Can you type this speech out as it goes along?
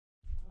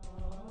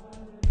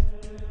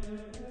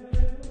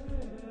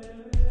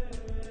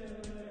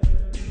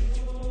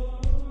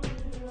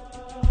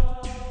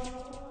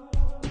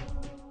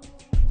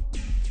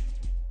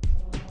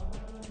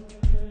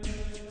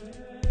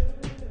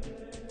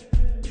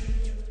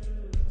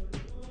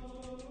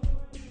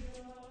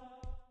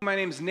My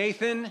name is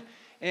Nathan,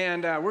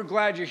 and we're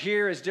glad you're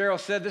here. As Daryl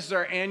said, this is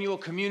our annual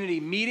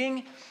community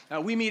meeting.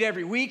 We meet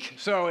every week,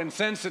 so in a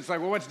sense, it's like,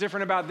 well, what's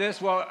different about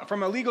this? Well,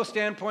 from a legal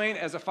standpoint,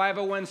 as a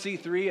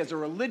 501c3, as a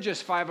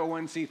religious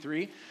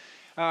 501c3,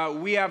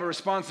 we have a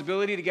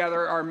responsibility to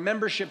gather our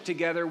membership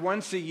together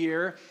once a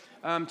year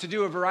to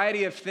do a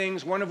variety of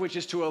things, one of which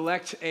is to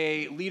elect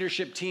a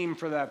leadership team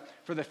for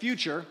the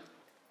future.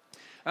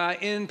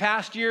 In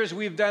past years,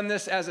 we've done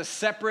this as a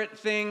separate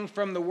thing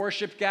from the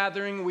worship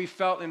gathering. We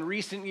felt in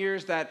recent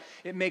years that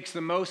it makes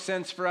the most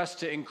sense for us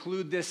to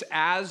include this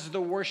as the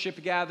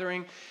worship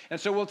gathering.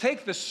 And so we'll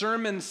take the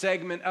sermon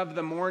segment of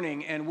the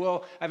morning, and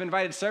I've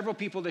invited several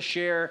people to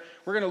share.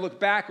 We're going to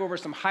look back over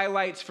some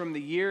highlights from the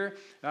year,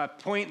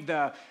 point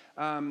the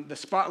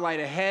spotlight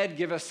ahead,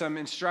 give us some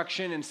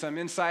instruction and some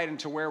insight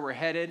into where we're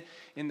headed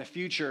in the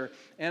future.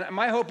 And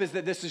my hope is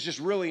that this is just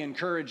really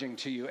encouraging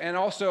to you. And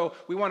also,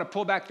 we want to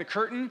pull back the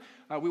curtain.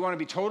 We want to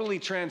be totally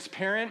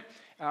transparent.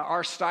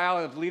 Our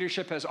style of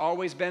leadership has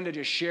always been to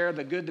just share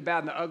the good, the bad,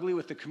 and the ugly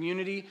with the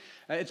community.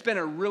 It's been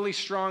a really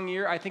strong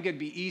year. I think it'd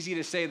be easy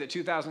to say that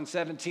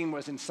 2017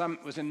 was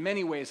in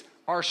many ways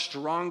our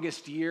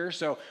strongest year.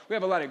 So we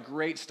have a lot of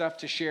great stuff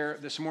to share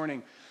this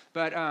morning.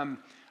 But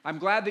I'm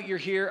glad that you're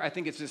here. I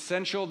think it's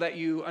essential that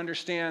you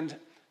understand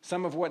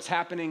some of what's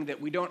happening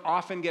that we don't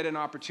often get an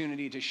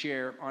opportunity to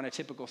share on a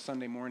typical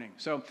Sunday morning.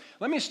 So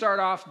let me start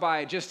off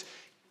by just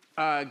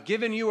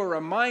giving you a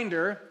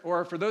reminder,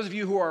 or for those of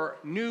you who are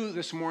new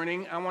this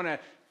morning, I want to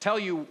tell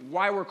you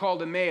why we're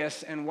called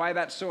Emmaus and why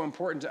that's so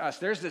important to us.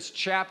 There's this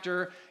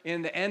chapter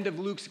in the end of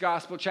Luke's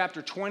gospel,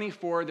 chapter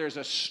 24. There's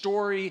a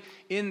story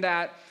in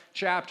that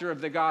chapter of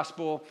the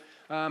gospel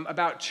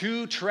about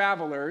two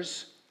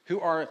travelers who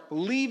are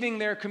leaving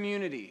their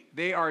community.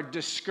 They are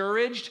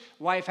discouraged.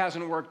 Life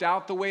hasn't worked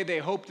out the way they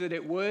hoped that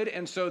it would,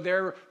 and so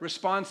their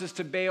response is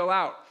to bail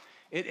out.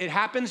 It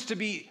happens to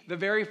be the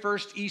very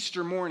first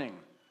Easter morning.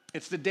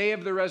 It's the day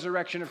of the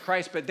resurrection of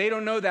Christ, but they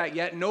don't know that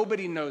yet.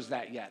 Nobody knows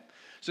that yet.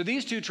 So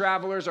these two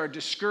travelers are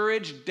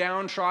discouraged,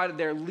 downtrodden.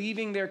 They're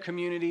leaving their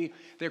community.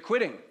 They're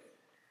quitting.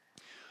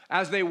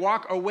 As they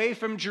walk away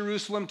from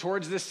Jerusalem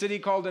towards this city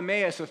called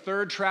Emmaus, a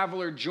third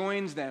traveler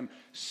joins them,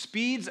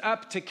 speeds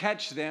up to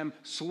catch them,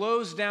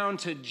 slows down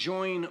to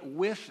join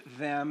with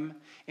them,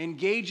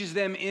 engages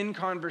them in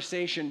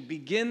conversation,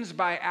 begins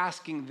by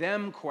asking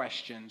them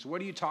questions.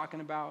 What are you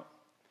talking about?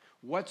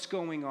 What's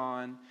going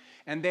on?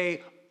 And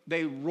they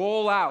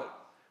roll out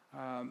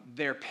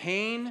their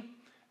pain,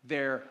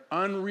 their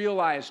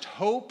unrealized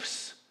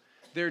hopes,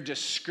 their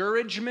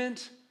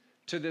discouragement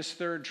to this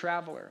third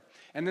traveler.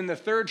 And then the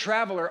third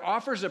traveler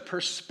offers a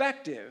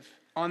perspective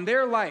on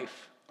their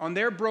life, on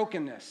their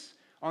brokenness,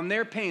 on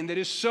their pain that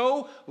is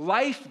so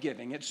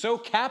life-giving, it's so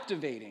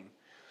captivating,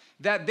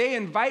 that they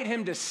invite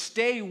him to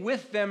stay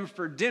with them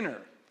for dinner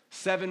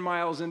 7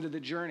 miles into the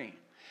journey.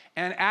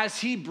 And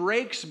as he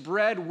breaks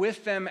bread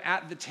with them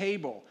at the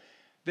table,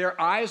 their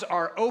eyes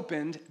are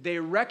opened. They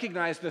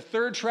recognize the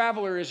third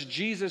traveler is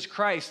Jesus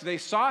Christ. They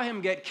saw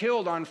him get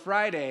killed on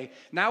Friday.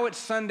 Now it's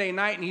Sunday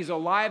night and he's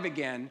alive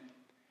again.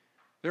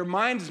 Their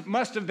minds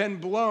must have been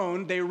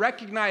blown. They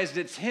recognized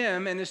it's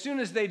him, and as soon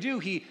as they do,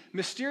 he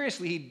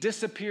mysteriously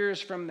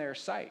disappears from their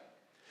sight.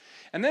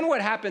 And then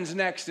what happens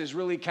next is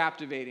really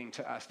captivating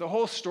to us. The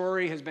whole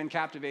story has been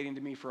captivating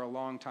to me for a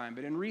long time,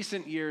 but in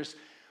recent years,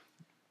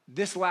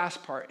 this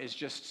last part is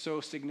just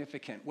so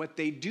significant. What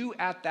they do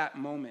at that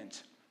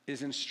moment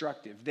is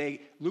instructive.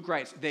 Luke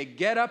writes, they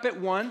get up at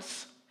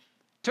once.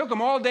 Took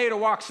them all day to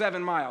walk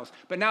 7 miles,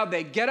 but now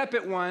they get up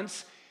at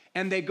once,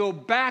 and they go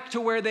back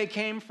to where they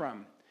came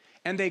from.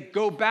 And they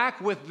go back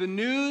with the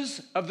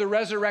news of the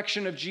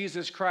resurrection of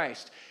Jesus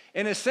Christ.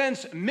 In a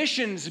sense,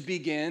 missions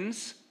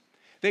begins.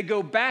 They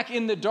go back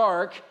in the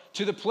dark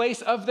to the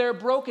place of their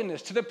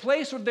brokenness, to the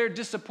place of their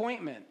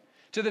disappointment,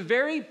 to the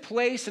very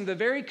place and the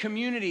very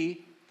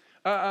community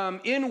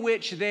in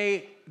which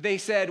they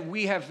said,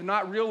 we have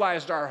not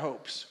realized our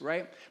hopes,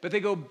 right? But they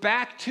go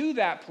back to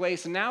that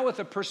place now with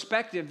a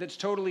perspective that's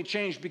totally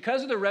changed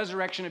because of the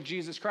resurrection of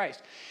Jesus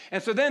Christ.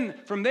 And so then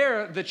from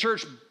there, the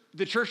church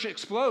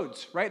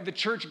explodes, right? The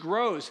church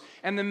grows.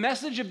 And the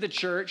message of the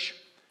church,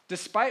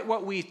 despite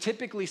what we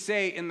typically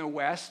say in the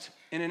West,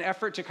 in an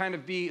effort to kind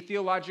of be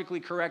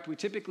theologically correct, we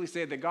typically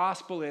say the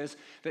gospel is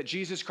that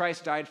Jesus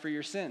Christ died for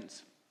your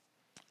sins.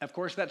 Of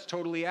course, that's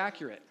totally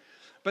accurate.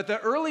 But the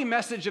early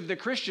message of the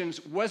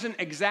Christians wasn't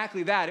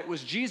exactly that. It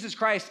was Jesus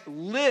Christ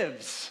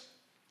lives.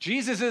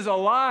 Jesus is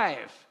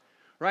alive,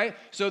 right?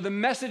 So the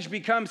message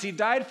becomes he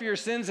died for your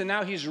sins and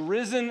now he's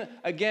risen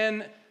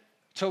again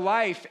to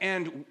life,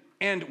 and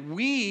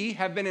we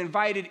have been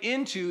invited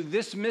into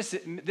this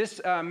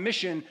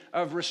mission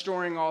of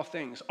restoring all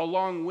things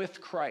along with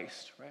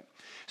Christ, right?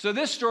 So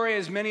this story,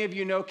 as many of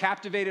you know,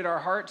 captivated our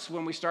hearts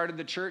when we started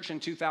the church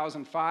in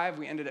 2005.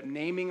 We ended up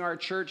naming our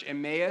church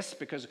Emmaus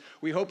because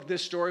we hoped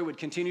this story would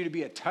continue to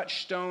be a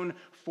touchstone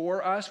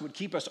for us, would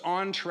keep us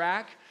on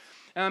track.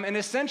 And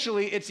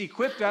essentially, it's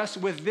equipped us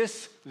with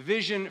this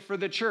vision for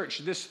the church,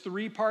 this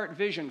 3-part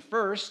vision.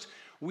 First,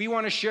 we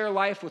want to share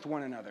life with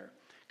one another.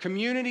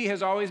 Community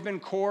has always been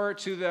core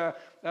to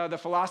the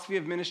philosophy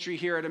of ministry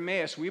here at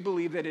Emmaus. We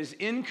believe that it is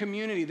in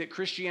community that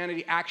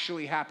Christianity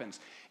actually happens.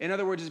 In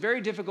other words, it's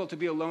very difficult to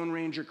be a Lone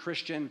Ranger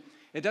Christian.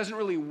 It doesn't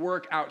really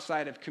work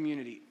outside of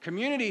community.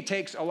 Community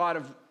takes a lot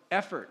of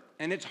effort,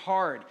 and it's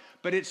hard,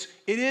 but it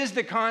is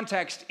the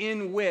context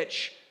in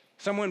which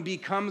someone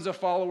becomes a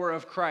follower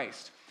of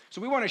Christ. So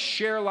we want to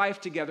share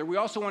life together. We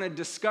also want to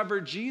discover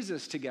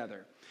Jesus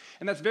together.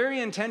 And that's very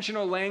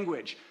intentional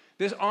language.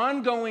 This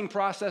ongoing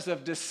process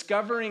of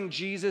discovering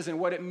Jesus and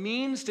what it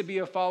means to be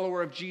a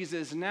follower of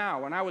Jesus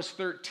now. When I was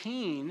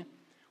 13,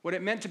 what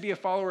it meant to be a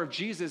follower of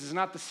Jesus is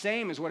not the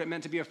same as what it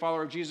meant to be a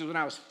follower of Jesus when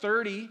I was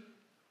 30.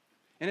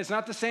 And it's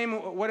not the same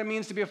what it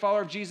means to be a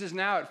follower of Jesus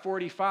now at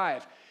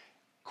 45.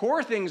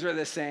 Core things are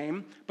the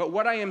same, but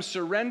what I am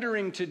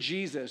surrendering to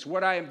Jesus,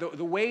 the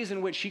ways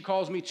in which he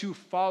calls me to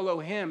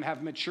follow him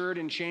have matured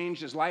and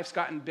changed as life's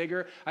gotten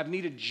bigger. I've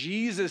needed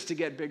Jesus to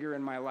get bigger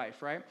in my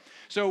life, right?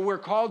 So we're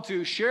called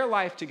to share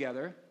life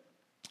together,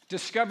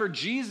 discover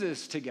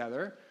Jesus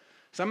together.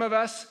 Some of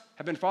us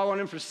have been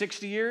following him for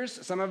 60 years.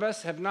 Some of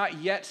us have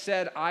not yet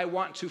said, I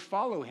want to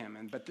follow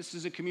him. But this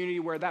is a community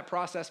where that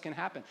process can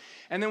happen.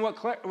 And then what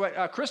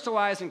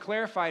crystallized and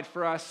clarified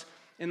for us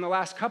in the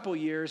last couple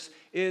years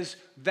is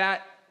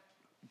that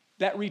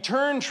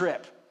return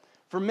trip.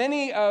 For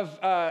many of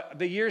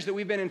the years that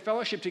we've been in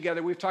fellowship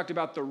together, we've talked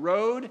about the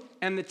road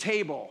and the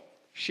table,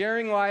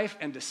 sharing life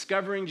and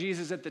discovering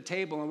Jesus at the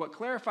table. And what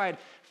clarified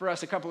for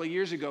us a couple of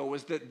years ago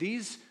was that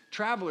these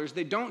travelers,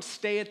 they don't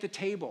stay at the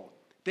table.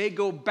 They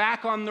go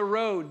back on the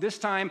road. This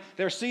time,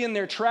 they're seeing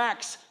their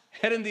tracks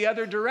heading the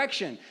other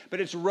direction. But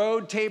it's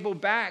road, table,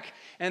 back.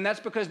 And that's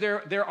because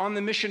they're on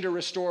the mission to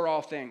restore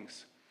all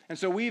things. And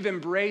so we've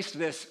embraced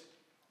this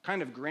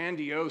kind of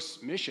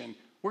grandiose mission.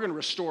 We're going to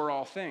restore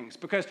all things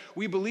because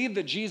we believe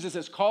that Jesus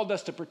has called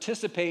us to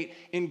participate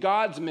in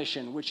God's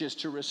mission, which is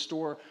to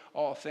restore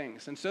all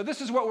things. And so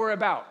this is what we're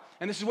about,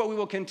 and this is what we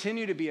will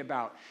continue to be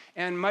about.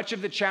 And much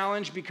of the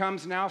challenge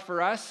becomes now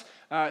for us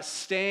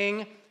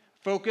staying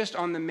focused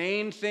on the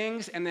main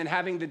things and then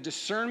having the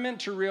discernment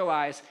to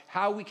realize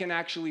how we can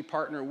actually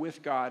partner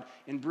with God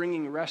in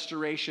bringing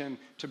restoration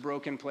to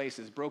broken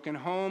places, broken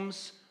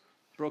homes,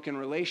 broken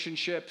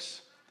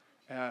relationships,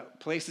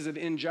 places of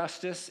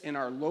injustice in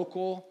our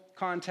local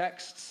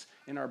contexts,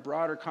 in our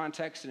broader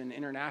context, in an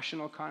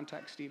international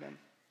context even.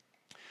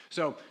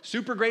 So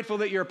super grateful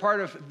that you're a part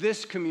of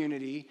this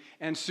community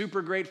and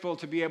super grateful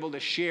to be able to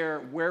share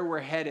where we're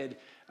headed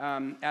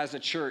as a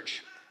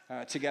church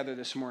together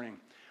this morning.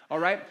 All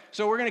right,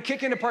 so we're going to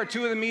kick into part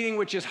 2 of the meeting,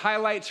 which is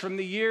highlights from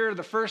the year.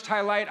 The first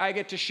highlight I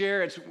get to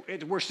share,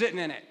 we're sitting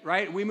in it,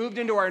 right? We moved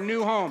into our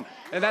new home,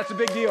 and that's a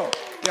big deal.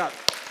 Yeah.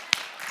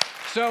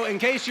 So in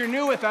case you're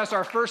new with us,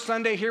 our first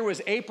Sunday here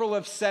was April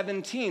of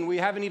 17. We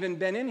haven't even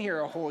been in here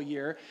a whole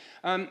year.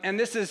 And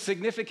this is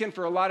significant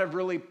for a lot of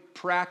really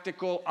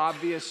practical,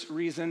 obvious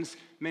reasons.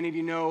 Many of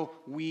you know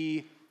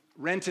we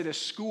rented a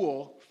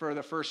school for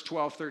the first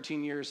 12,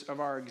 13 years of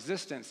our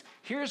existence.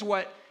 Here's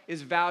what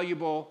is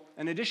valuable,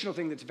 an additional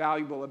thing that's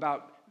valuable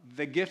about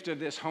the gift of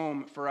this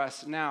home for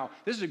us now.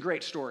 This is a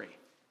great story.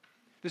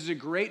 This is a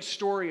great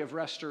story of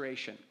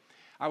restoration.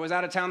 I was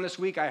out of town this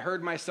week. I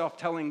heard myself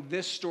telling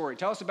this story.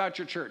 Tell us about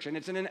your church. And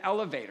it's in an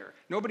elevator.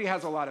 Nobody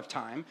has a lot of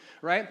time,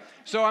 right?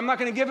 So I'm not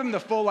going to give him the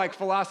full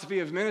philosophy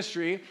of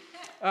ministry.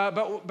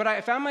 But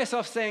I found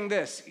myself saying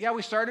this. Yeah,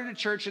 we started a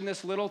church in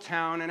this little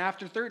town. And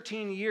after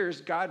 13 years,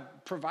 God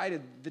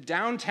provided the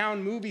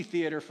downtown movie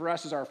theater for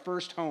us as our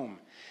first home.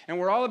 And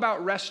we're all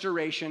about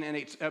restoration. And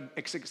it's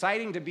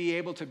exciting to be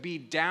able to be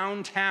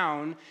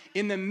downtown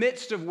in the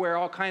midst of where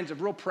all kinds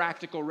of real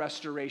practical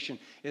restoration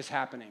is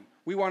happening.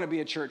 We want to be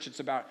a church that's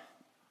about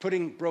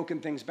putting broken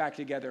things back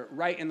together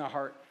right in the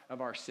heart of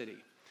our city.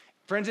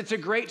 Friends, it's a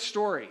great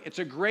story. It's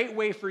a great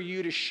way for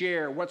you to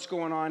share what's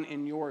going on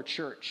in your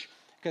church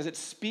because it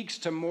speaks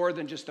to more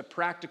than just the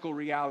practical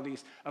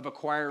realities of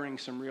acquiring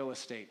some real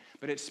estate,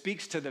 but it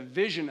speaks to the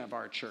vision of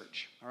our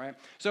church, all right?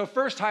 So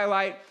first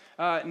highlight,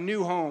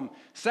 new home.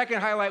 Second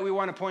highlight we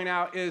want to point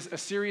out is a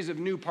series of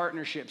new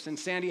partnerships, and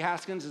Sandy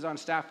Haskins is on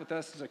staff with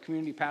us as a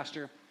community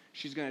pastor.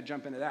 She's going to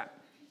jump into that.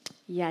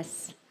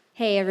 Yes.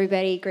 Hey,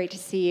 everybody. Great to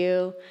see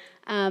you.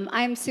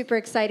 I'm super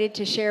excited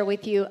to share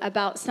with you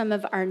about some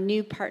of our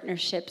new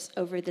partnerships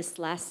over this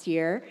last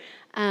year.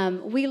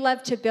 We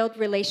love to build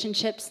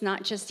relationships,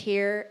 not just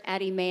here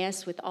at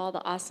Emmaus with all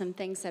the awesome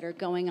things that are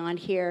going on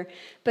here,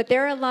 but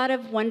there are a lot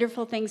of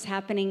wonderful things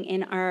happening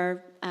in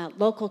our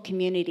local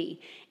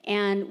community.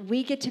 And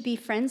we get to be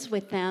friends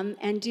with them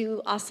and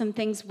do awesome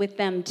things with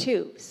them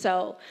too.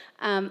 So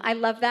I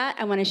love that.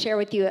 I want to share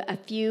with you a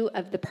few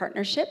of the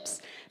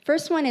partnerships.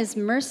 First one is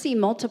Mercy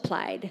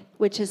Multiplied,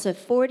 which is a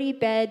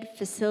 40-bed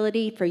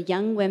facility for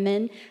young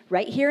women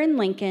right here in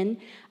Lincoln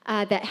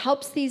that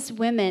helps these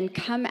women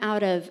come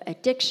out of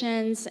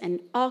addictions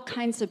and all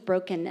kinds of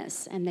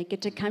brokenness. And they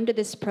get to come to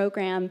this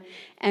program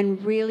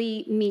and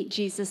really meet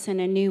Jesus in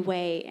a new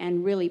way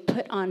and really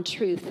put on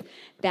truth.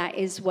 That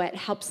is what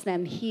helps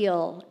them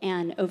heal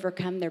and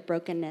overcome their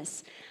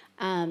brokenness.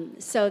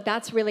 So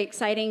that's really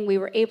exciting. We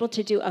were able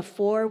to do a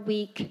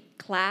 4-week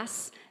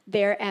class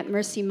there at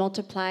Mercy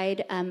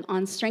Multiplied on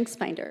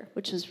StrengthsFinder,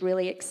 which was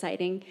really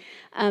exciting.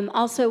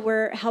 Also,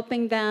 we're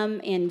helping them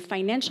in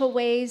financial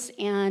ways,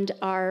 and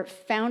our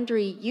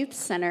Foundry Youth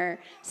Center,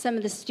 some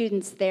of the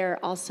students there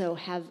also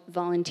have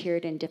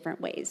volunteered in different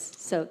ways.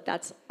 So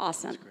that's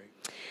awesome. That's great.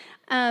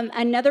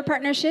 Another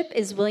partnership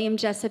is William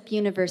Jessup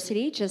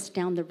University, just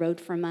down the road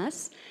from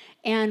us.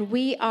 And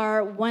we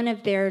are one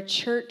of their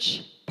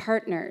church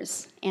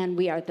partners, and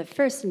we are the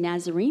first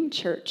Nazarene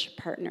church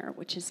partner,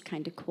 which is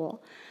kind of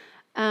cool.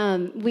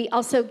 We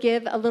also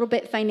give a little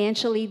bit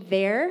financially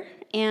there,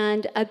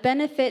 and a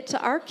benefit to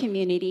our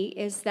community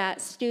is that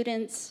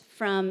students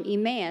from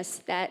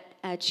Emmaus that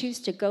choose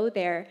to go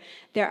there,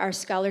 there are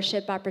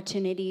scholarship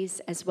opportunities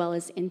as well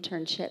as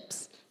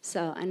internships.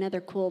 So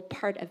another cool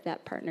part of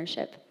that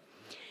partnership.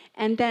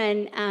 And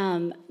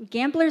then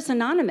Gamblers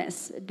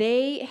Anonymous,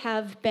 they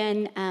have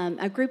been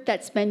a group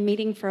that's been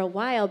meeting for a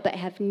while but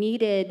have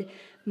needed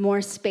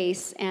more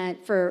space and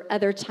for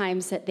other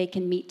times that they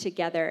can meet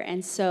together.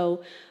 And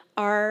so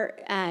our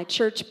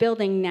church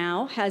building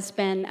now has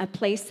been a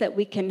place that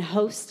we can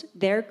host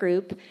their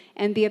group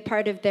and be a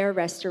part of their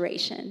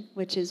restoration,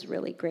 which is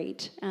really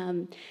great.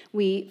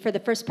 For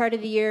the first part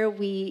of the year,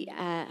 we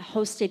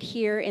hosted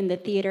here in the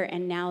theater,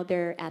 and now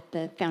they're at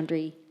the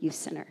Foundry Youth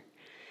Center.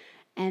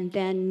 And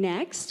then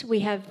next, we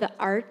have the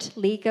Art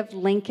League of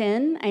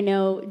Lincoln. I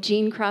know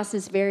Gene Cross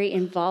is very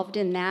involved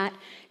in that.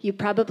 You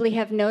probably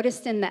have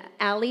noticed in the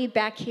alley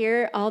back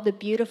here all the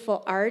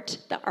beautiful art,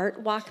 the art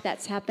walk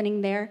that's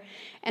happening there.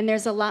 And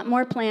there's a lot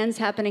more plans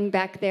happening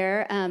back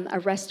there, a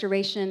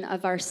restoration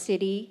of our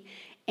city.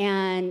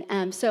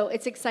 And so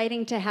it's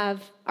exciting to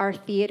have our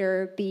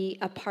theater be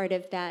a part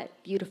of that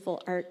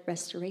beautiful art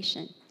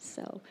restoration.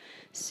 So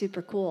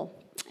super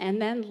cool.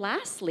 And then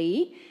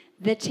lastly,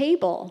 The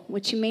Table,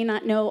 which you may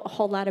not know a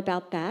whole lot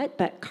about that,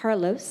 but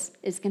Carlos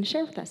is going to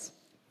share with us.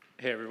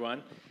 Hey,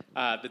 everyone.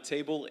 The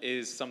Table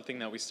is something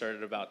that we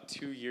started about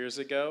 2 years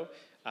ago,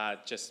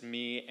 just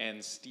me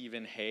and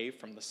Stephen Hay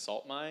from the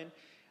Salt Mine.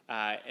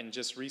 And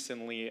just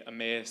recently,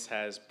 Emmaus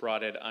has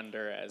brought it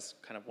under as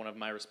kind of one of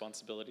my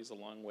responsibilities,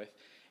 along with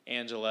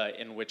Angela,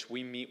 in which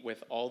we meet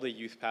with all the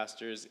youth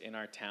pastors in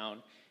our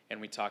town,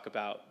 and we talk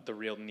about the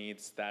real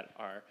needs that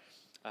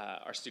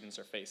our students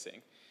are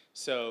facing.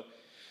 So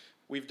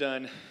we've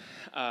done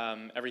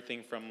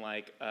everything from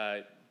like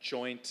a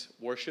joint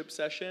worship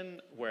session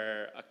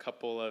where a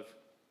couple of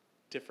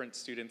different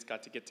students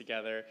got to get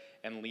together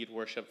and lead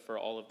worship for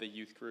all of the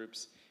youth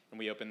groups, and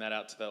we opened that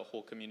out to the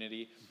whole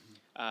community.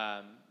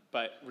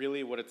 But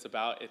really what it's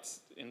about, it's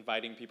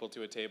inviting people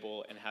to a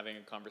table and having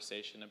a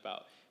conversation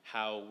about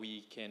how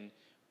we can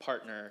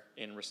partner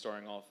in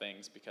restoring all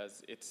things,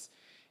 because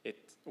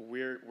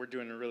we're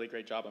doing a really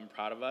great job. I'm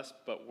proud of us,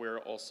 but we're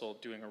also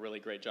doing a really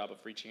great job of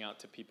reaching out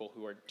to people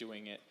who are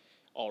doing it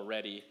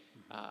already,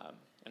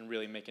 and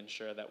really making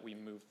sure that we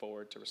move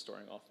forward to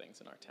restoring all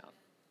things in our town.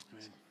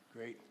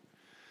 Great.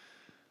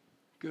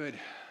 Good.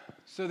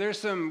 So there's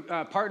some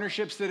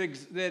partnerships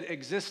that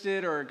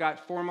existed or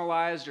got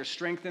formalized or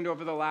strengthened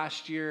over the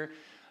last year.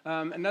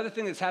 Another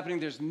thing that's happening,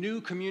 there's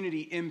new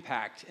community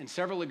impact and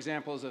several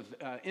examples of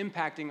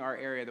impacting our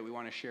area that we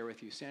want to share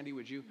with you. Sandy,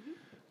 would you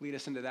lead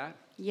us into that?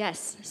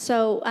 Yes.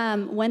 So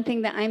one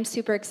thing that I'm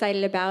super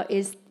excited about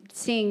is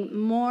seeing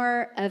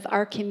more of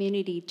our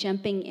community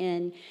jumping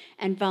in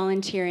and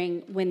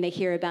volunteering when they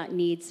hear about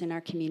needs in our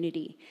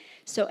community.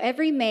 So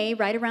every May,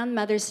 right around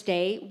Mother's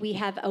Day, we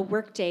have a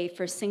work day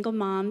for single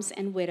moms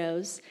and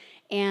widows.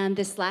 And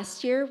this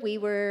last year, we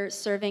were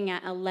serving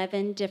at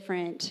 11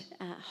 different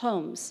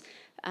homes,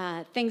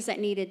 things that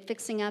needed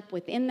fixing up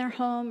within their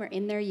home or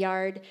in their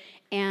yard.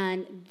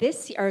 And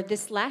this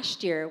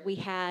last year, we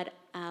had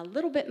a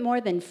little bit more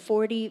than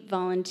 40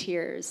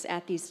 volunteers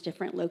at these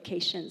different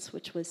locations,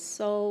 which was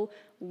so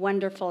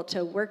wonderful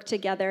to work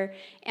together.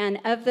 And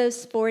of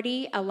those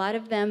 40, a lot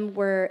of them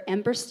were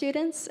Ember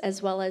students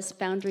as well as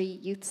Foundry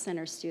Youth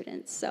Center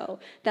students. So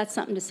that's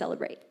something to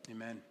celebrate.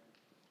 Amen.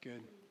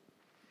 Good.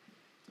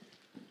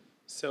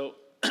 So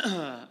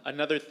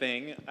another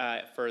thing,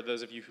 for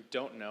those of you who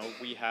don't know,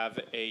 we have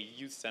a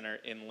youth center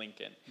in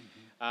Lincoln.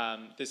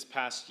 This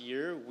past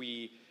year,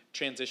 we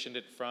transitioned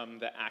it from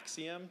the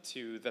Axiom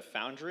to the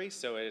Foundry,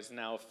 so it is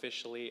now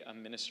officially a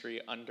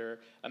ministry under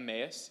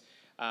Emmaus.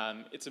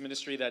 It's a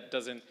ministry that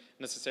doesn't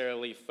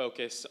necessarily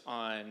focus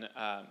on,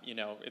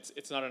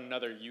 it's not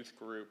another youth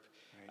group.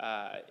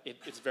 Right.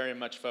 It's very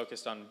much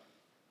focused on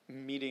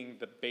meeting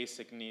the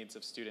basic needs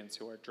of students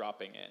who are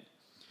dropping in.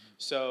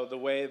 So the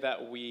way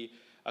that we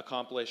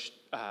accomplish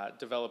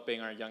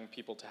developing our young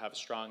people to have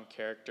strong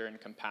character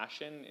and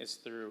compassion is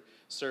through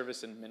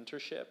service and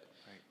mentorship.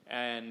 Right.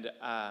 And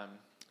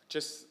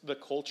just the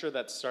culture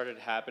that started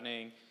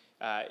happening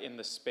in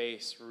the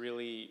space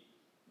really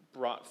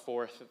brought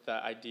forth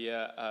the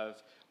idea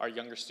of our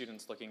younger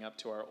students looking up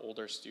to our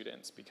older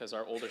students, because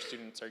our older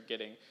students are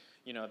getting,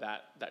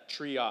 that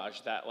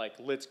triage, that like,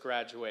 let's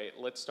graduate,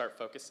 let's start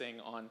focusing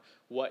on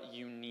what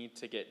you need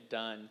to get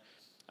done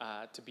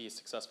to be a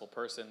successful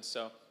person.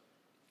 So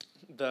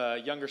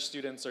the younger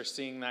students are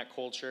seeing that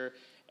culture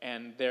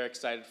and they're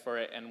excited for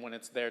it. And when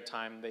it's their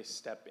time, they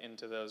step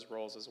into those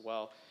roles as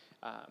well,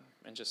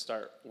 and just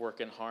start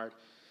working hard.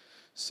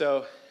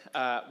 So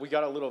we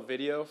got a little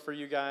video for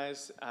you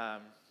guys,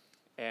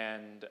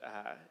 and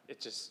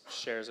it just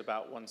shares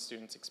about one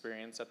student's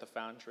experience at the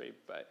Foundry.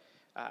 But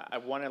I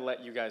want to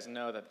let you guys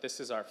know that this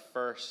is our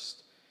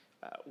first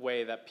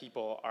way that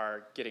people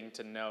are getting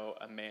to know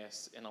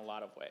Emmaus in a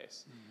lot of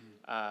ways.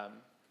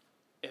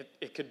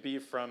 It could be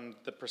from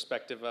the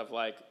perspective of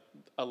like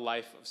a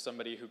life of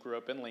somebody who grew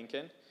up in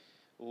Lincoln.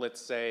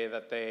 Let's say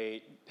that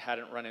they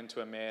hadn't run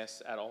into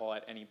Emmaus at all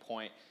at any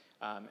point,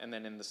 and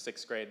then in the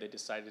 6th grade they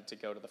decided to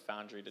go to the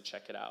Foundry to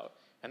check it out.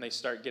 And they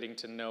start getting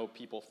to know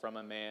people from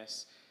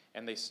Emmaus,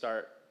 and they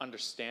start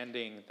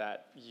understanding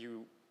that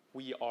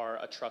we are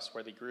a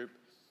trustworthy group.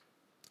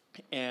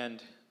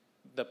 And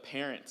the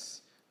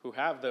parents who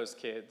have those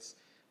kids,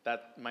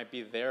 that might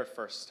be their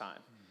first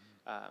time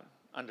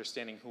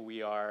understanding who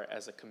we are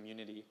as a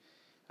community.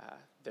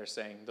 They're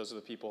saying, those are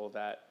the people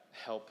that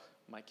help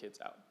my kids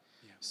out.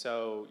 Yeah.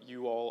 So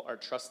you all are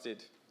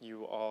trusted.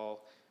 You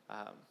all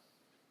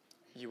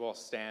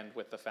stand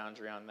with the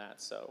Foundry on that.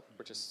 So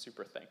we're just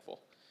super thankful.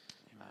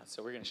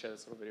 So we're going to share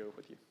this little video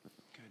with you.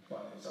 Good.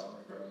 My name is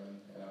Dominic Roman,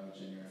 and I'm a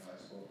junior in high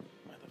school.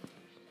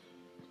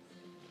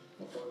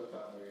 Before the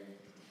Foundry,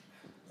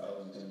 I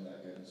wasn't doing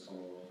that good in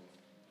school.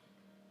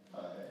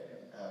 I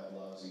had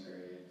lousy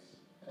grades,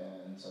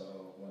 and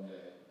so one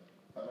day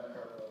I met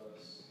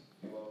Carlos.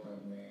 He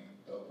welcomed me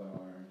with open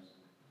arms.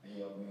 He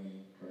helped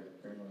me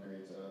bring my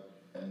grades up,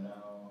 and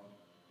now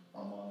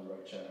I'm on the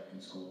right track in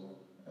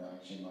school, and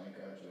I actually might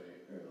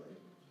graduate early.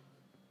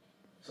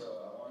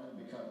 So I wanted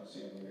to become a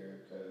student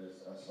leader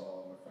because I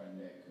saw my friend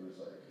Nick, who was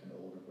like an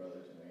older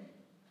brother to me.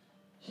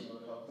 He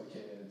would help the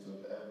kids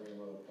with every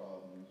little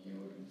problem. He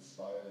would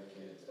inspire the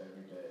kids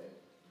every day.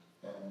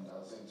 And I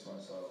was thinking to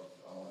myself,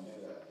 I want to do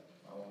that.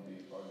 I want to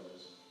be a part of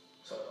this.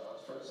 So I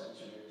was first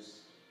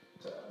introduced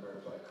to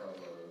Ember by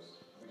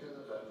Carlos. Because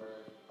of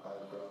Ember,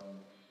 I've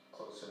grown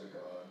closer to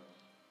God.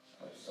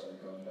 I've started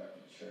going back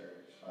to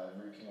church. I've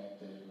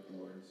reconnected with the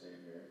Lord and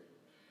Savior.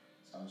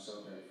 I'm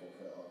so grateful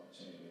for that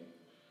opportunity.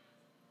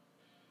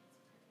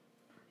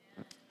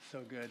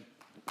 So good.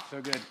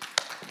 So good.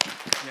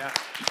 Yeah.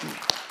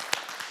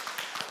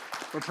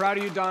 We're proud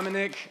of you,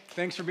 Dominic.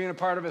 Thanks for being a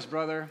part of us,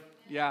 brother.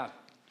 Yeah.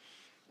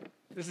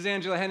 This is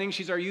Angela Henning.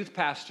 She's our youth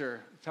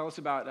pastor. Tell us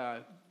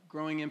about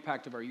growing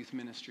impact of our youth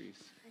ministries.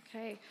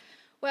 Okay.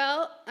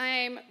 Well,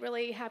 I'm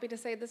really happy to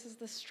say this is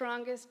the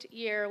strongest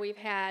year we've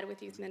had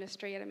with youth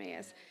ministry at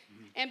Emmaus.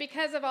 And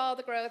because of all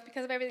the growth,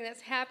 because of everything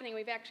that's happening,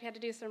 we've actually had to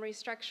do some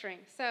restructuring.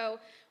 So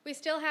we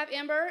still have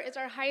Ember. It's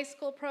our high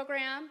school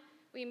program.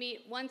 We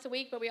meet once a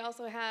week, but we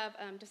also have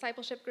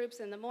discipleship groups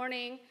in the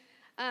morning.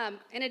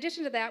 In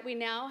addition to that, we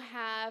now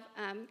have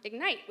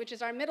Ignite, which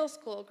is our middle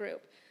school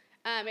group.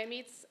 It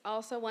meets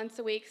also once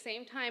a week,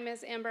 same time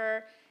as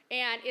Ember,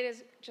 and it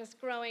is just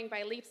growing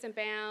by leaps and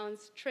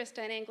bounds. Trista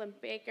and England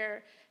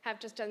Baker have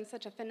just done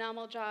such a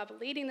phenomenal job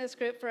leading this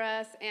group for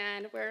us,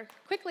 and we're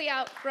quickly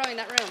outgrowing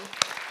that room.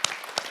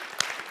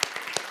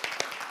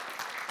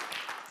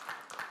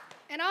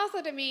 And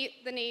also to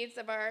meet the needs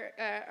of our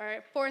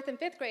 4th and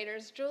 5th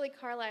graders, Julie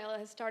Carlisle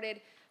has started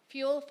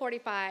Fuel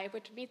 45,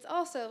 which meets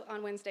also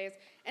on Wednesdays.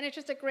 And it's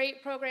just a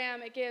great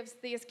program. It gives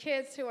these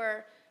kids who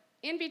are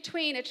in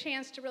between a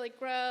chance to really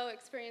grow,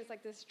 experience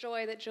like this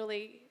joy that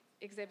Julie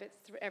exhibits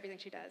through everything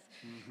she does.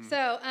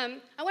 So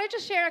I want to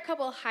just share a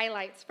couple of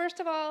highlights. First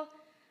of all,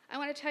 I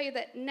want to tell you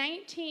that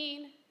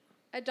 19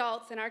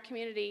 adults in our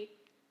community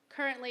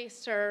currently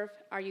serve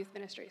our youth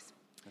ministries.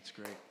 That's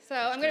great. So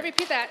I'm going to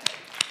repeat that.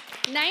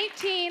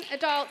 19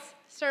 adults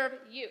serve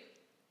youth,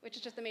 which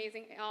is just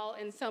amazing, all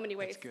in so many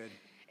ways. That's good.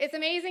 It's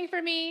amazing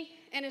for me,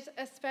 and it's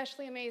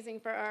especially amazing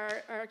for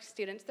our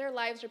students. Their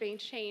lives are being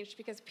changed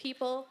because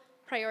people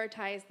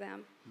prioritize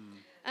them.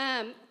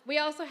 We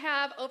also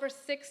have over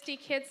 60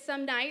 kids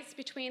some nights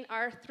between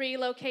our 3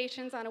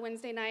 locations on a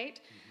Wednesday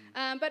night.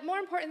 But more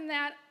important than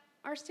that,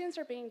 our students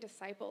are being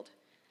discipled.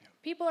 Yep.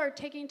 People are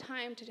taking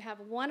time to have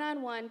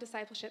one-on-one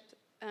discipleship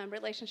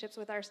relationships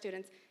with our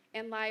students,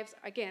 and lives,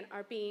 again,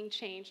 are being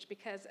changed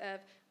because of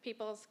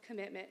people's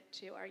commitment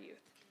to our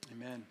youth.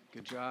 Amen.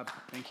 Good job.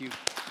 Thank you.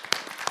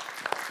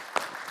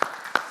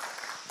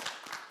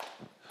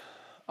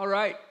 All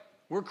right.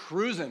 We're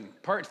cruising.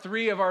 Part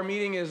 3 of our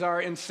meeting is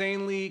our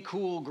insanely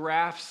cool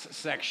graphs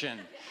section.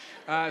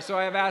 So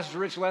I have asked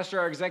Rich Lester,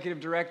 our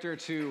executive director,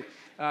 to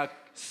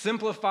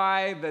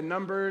simplify the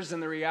numbers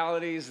and the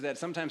realities that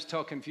sometimes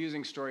tell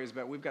confusing stories,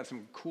 but we've got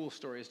some cool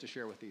stories to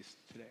share with these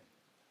today.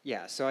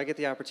 Yeah, so I get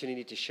the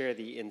opportunity to share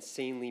the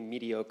insanely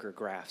mediocre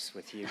graphs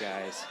with you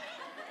guys.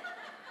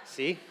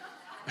 See?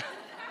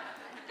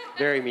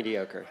 Very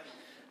mediocre.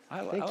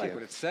 I like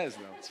what it says,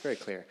 though. It's very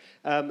clear.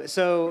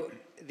 So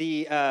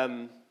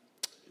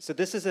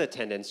this is an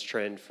attendance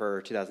trend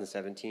for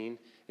 2017.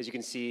 As you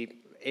can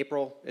see,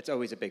 April, it's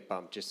always a big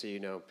bump, just so you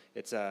know.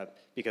 It's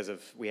because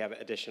we have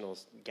additional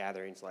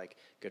gatherings like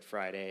Good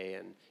Friday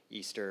and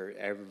Easter.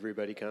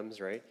 Everybody comes,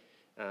 right?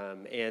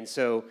 And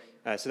so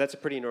that's a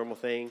pretty normal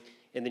thing.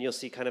 And then you'll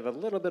see kind of a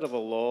little bit of a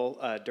lull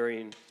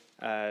during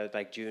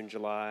like June,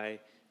 July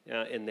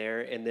in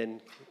there, and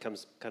then it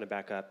comes kind of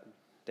back up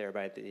there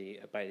by the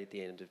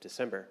end of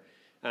December.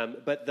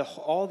 But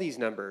all these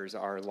numbers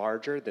are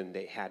larger than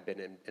they had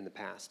been in the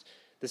past.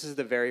 This is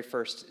the very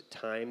first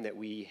time that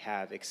we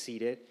have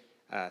exceeded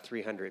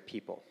 300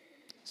 people.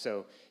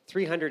 So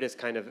 300 is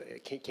kind of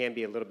can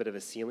be a little bit of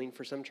a ceiling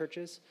for some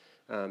churches,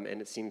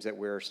 and it seems that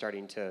we're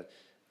starting to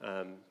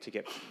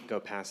go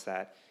past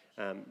that.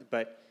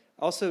 But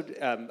also,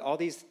 all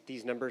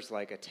these numbers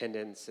like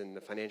attendance and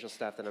the financial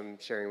stuff that I'm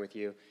sharing with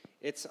you,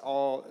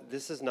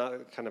 this is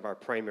not kind of our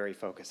primary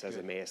focus as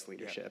Emmaus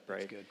leadership,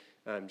 right? Good.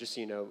 Just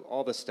so you know,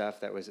 all the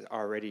stuff that was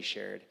already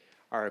shared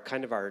are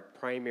kind of our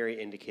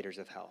primary indicators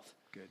of health.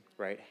 Good.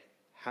 Right?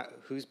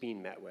 Who's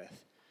being met with?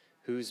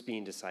 Who's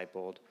being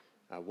discipled?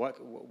 What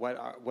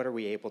are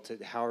we able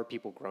to? How are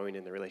people growing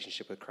in their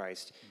relationship with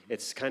Christ? Mm-hmm.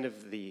 It's kind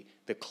of the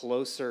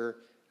closer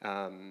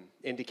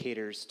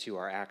indicators to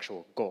our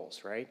actual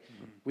goals, right?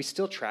 Mm-hmm. We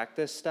still track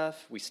this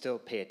stuff. We still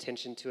pay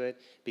attention to it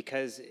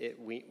because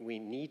we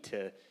need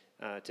to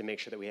make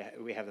sure that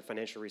we have the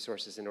financial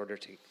resources in order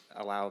to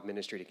allow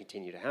ministry to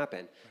continue to happen.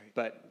 Right.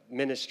 But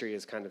ministry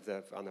is kind of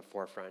on the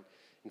forefront.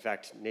 In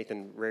fact,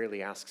 Nathan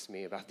rarely asks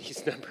me about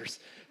these numbers,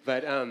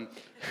 but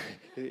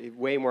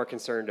way more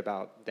concerned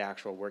about the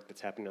actual work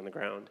that's happening on the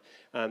ground.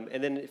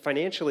 And then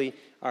financially,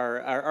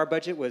 our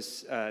budget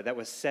was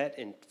set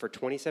for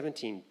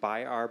 2017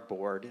 by our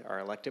board,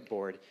 our elected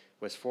board,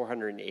 was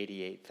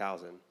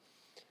 $488,000.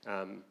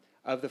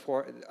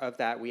 Of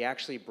that, we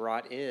actually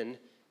brought in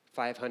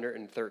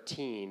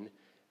 $513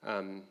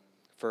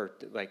 for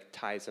like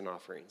tithes and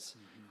offerings.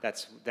 Mm-hmm.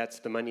 That's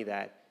the money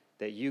that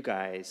you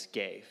guys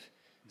gave.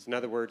 So in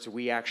other words,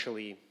 we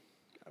actually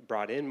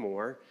brought in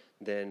more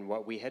than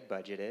what we had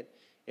budgeted.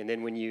 And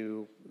then when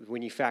you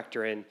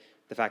factor in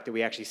the fact that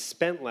we actually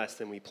spent less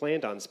than we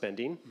planned on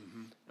spending,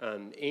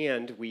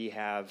 and we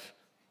have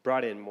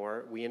brought in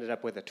more, we ended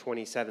up with a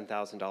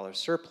 $27,000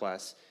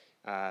 surplus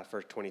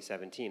for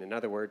 2017. In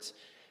other words,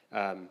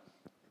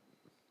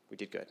 we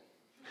did good.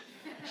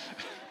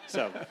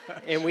 So,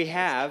 and we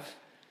have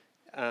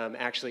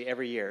actually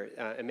every year.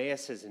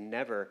 Emmaus has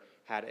never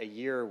had a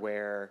year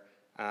where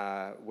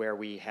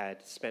we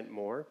had spent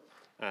more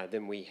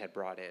than we had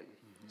brought in.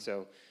 Mm-hmm.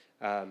 So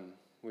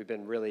we've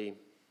been really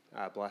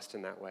blessed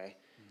in that way.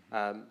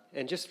 Mm-hmm.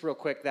 And just real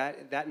quick,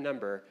 that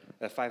number,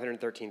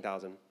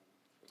 513,000,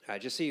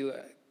 just so you,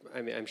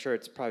 I'm sure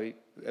it's probably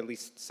at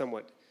least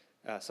somewhat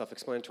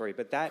self-explanatory,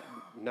 but that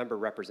number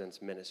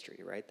represents ministry,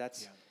 right? That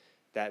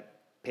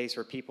pays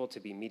for people to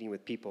be meeting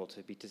with people,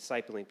 to be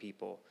discipling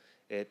people.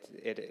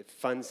 It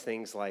funds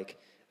things like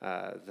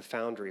the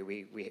Foundry.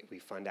 We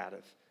fund out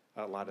of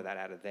a lot of that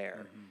out of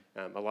there.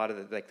 Mm-hmm. A lot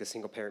of the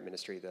single parent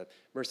ministry, the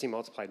Mercy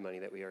Multiplied money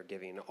that we are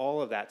giving,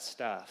 all of that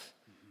stuff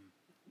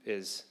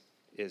is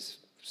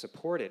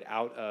supported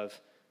out of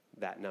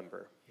that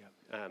number. Yep.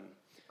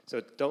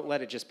 So don't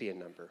let it just be a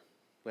number.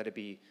 Let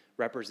it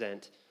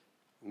represent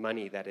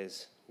money that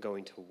is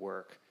going to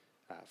work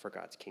for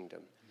God's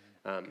kingdom.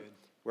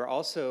 We're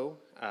also,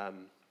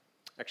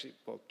 actually,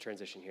 we'll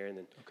transition here, and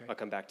then I'll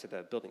come back to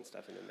the building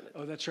stuff in a minute.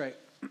 Oh, that's right.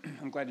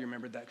 I'm glad you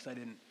remembered that, because I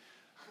didn't.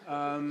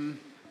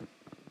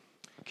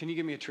 Can you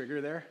give me a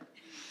trigger there?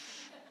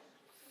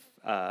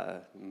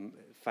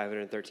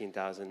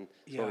 513,000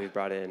 is what we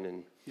brought in,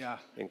 and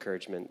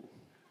encouragement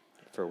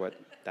for what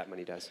that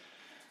money does.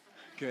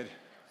 Good.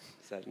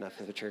 Is that enough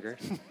of a trigger?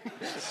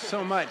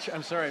 So much.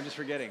 I'm sorry, I'm just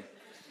forgetting.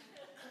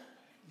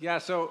 Yeah,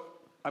 so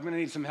I'm going to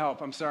need some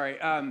help. I'm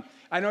sorry.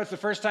 I know it's the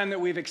first time that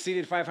we've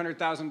exceeded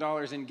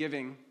 $500,000 in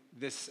giving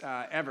this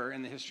ever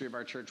in the history of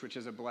our church, which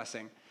is a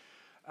blessing.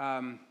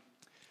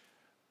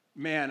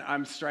 Man,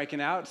 I'm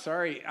striking out.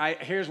 Sorry.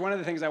 Here's one of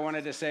the things I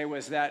wanted to say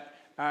was that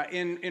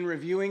in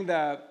reviewing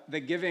the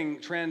giving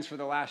trends for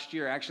the last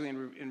year, actually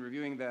in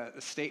reviewing the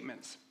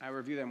statements, I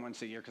review them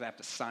once a year because I have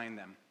to sign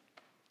them.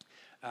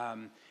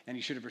 And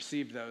you should have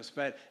received those.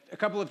 But a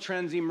couple of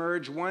trends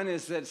emerge. One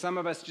is that some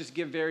of us just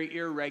give very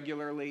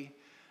irregularly.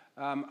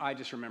 I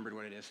just remembered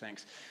what it is,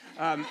 thanks.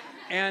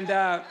 And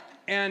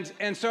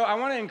so I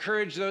want to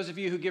encourage those of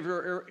you who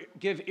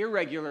give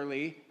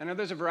irregularly. I know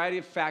there's a variety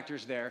of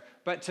factors there,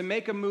 but to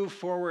make a move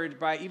forward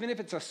by, even if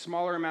it's a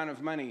smaller amount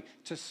of money,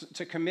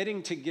 to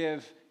committing to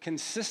give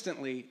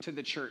consistently to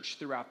the church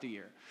throughout the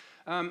year.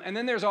 And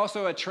then there's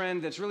also a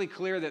trend that's really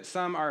clear that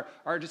some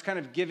are just kind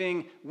of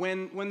giving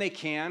when they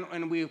can,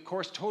 and we, of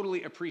course,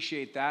 totally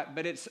appreciate that,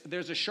 but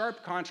there's a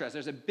sharp contrast.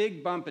 There's a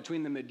big bump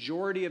between the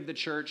majority of the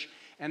church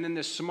and then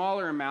the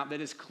smaller amount that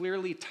is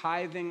clearly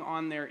tithing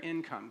on their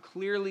income,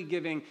 clearly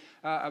giving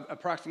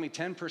approximately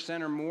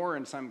 10% or more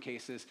in some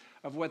cases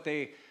of what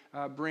they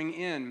bring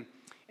in.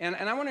 And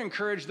I want to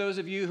encourage those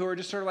of you who are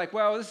just sort of like,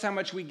 well, this is how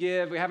much we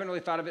give. We haven't really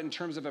thought of it in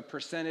terms of a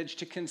percentage,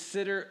 to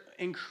consider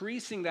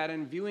increasing that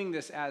and viewing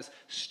this as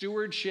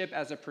stewardship,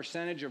 as a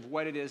percentage of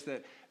what it is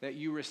that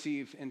you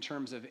receive in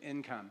terms of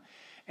income.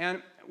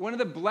 And one of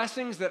the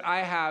blessings that I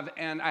have,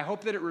 and I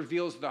hope that it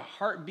reveals the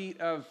heartbeat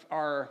of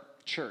our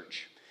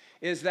church,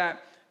 is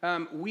that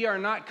we are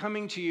not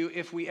coming to you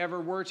if we ever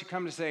were to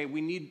come to say,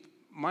 we need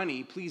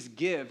money, please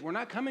give. We're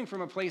not coming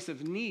from a place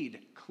of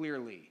need,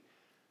 clearly.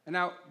 And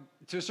now,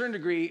 to a certain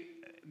degree,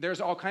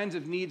 there's all kinds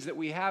of needs that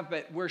we have,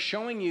 but we're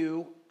showing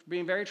you,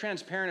 being very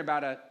transparent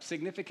about a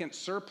significant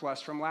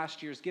surplus from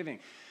last year's giving.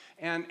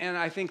 And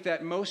I think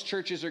that most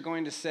churches are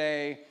going to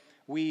say,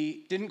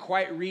 we didn't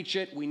quite reach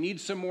it, we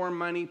need some more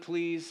money,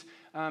 please,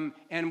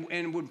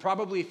 and would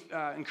probably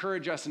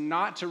encourage us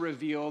not to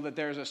reveal that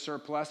there's a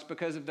surplus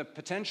because of the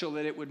potential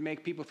that it would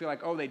make people feel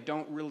like, oh, they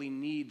don't really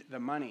need the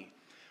money.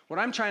 What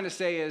I'm trying to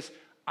say is,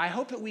 I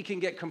hope that we can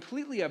get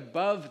completely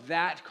above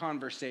that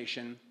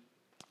conversation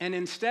and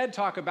instead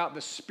talk about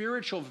the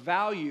spiritual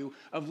value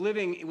of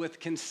living with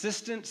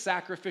consistent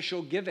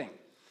sacrificial giving,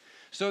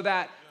 so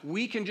that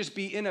we can just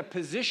be in a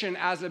position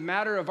as a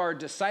matter of our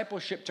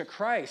discipleship to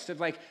Christ, of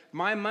like,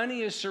 my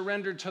money is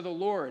surrendered to the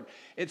Lord.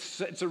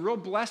 It's a real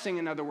blessing,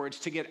 in other words,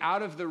 to get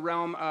out of the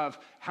realm of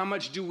how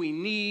much do we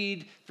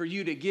need for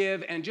you to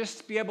give, and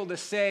just be able to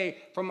say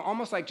from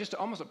almost a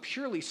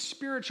purely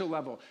spiritual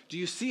level, do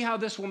you see how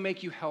this will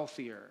make you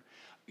healthier?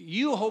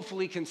 You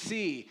hopefully can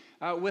see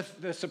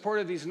with the support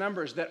of these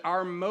numbers that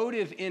our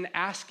motive in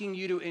asking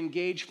you to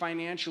engage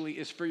financially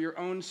is for your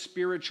own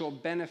spiritual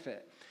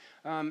benefit.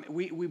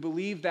 We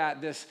believe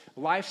that this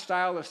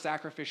lifestyle of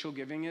sacrificial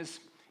giving is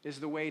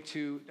the way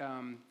to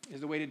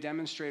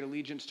demonstrate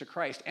allegiance to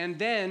Christ. And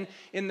then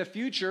in the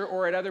future,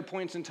 or at other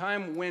points in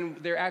time when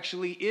there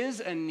actually is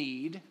a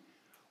need,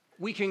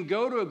 we can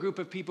go to a group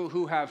of people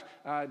who have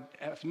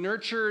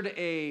nurtured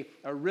a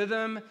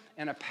rhythm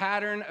and a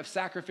pattern of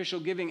sacrificial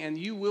giving, and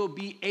you will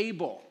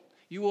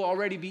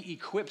already be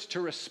equipped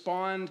to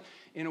respond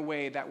in a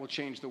way that will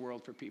change the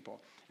world for people.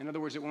 In other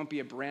words, it won't be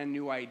a brand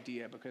new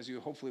idea because you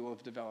hopefully will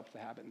have developed the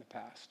habit in the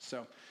past.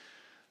 So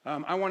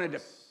I wanted to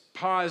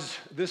pause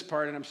this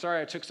part, and I'm sorry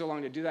I took so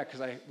long to do that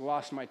because I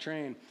lost my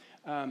train.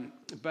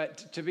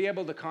 But to be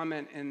able to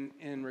comment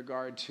in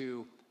regard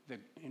to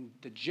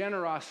the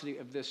generosity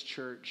of this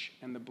church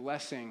and the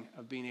blessing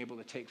of being able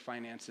to take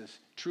finances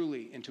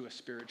truly into a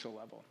spiritual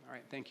level. All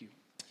right, thank you.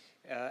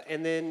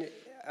 And then,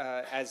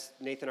 as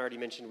Nathan already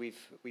mentioned, we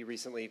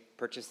recently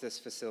purchased this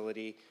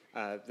facility.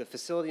 The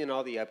facility and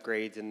all the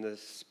upgrades and the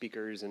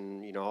speakers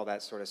and all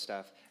that sort of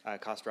stuff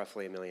cost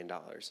roughly $1 million,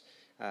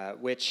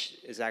 which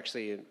is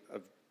actually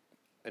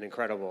an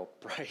incredible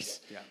price.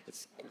 Yeah.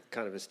 It's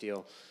kind of a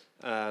steal.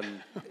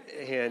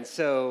 And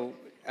so,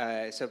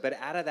 but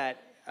out of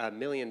that $1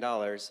 million,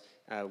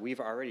 we've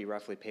already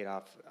roughly paid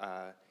off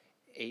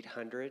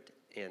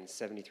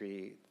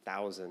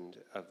 $873,000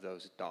 of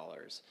those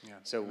dollars. Yeah.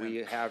 So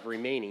we have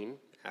remaining,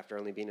 after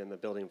only being in the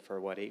building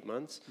for 8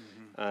 months,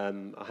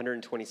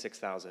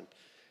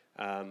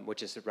 $126,000,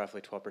 which is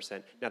roughly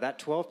 12%. Now that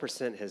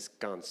 12% has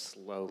gone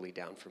slowly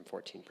down from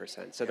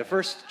 14%. So the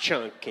first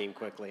chunk came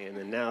quickly, and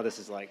then now this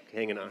is like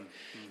hanging on.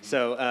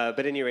 So, but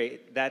at any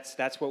rate,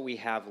 that's what we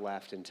have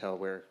left until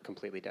we're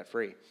completely debt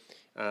free.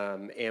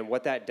 And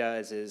what that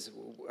does is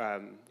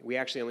we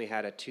actually only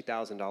had a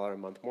 $2,000 a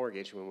month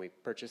mortgage when we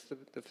purchased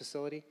the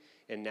facility,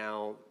 and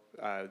now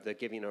the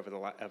giving over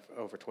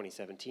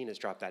 2017 has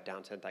dropped that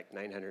down to like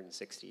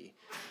 $960,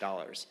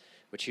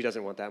 which who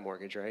doesn't want that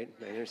mortgage, right?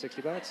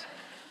 $960.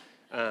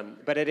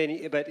 But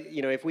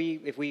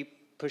if we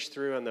push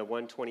through on the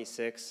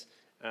 126,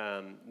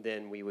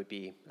 then we would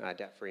be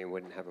debt free and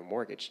wouldn't have a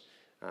mortgage.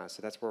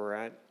 So that's where we're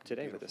at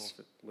today with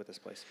this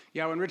place.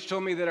 Yeah, when Rich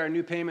told me that our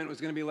new payment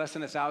was going to be less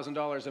than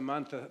 $1,000 a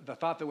month, the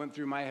thought that went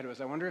through my head was,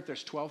 I wonder if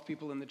there's 12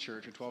 people in the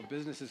church or 12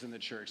 businesses in the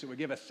church that would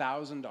give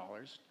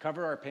 $1,000,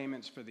 cover our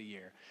payments for the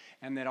year,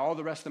 and then all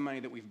the rest of the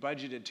money that we've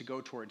budgeted to go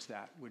towards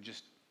that would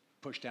just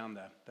push down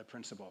the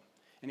principal.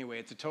 Anyway,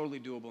 it's a totally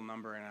doable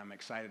number, and I'm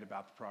excited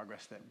about the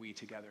progress that we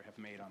together have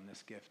made on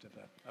this gift of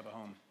a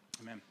home.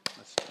 Amen.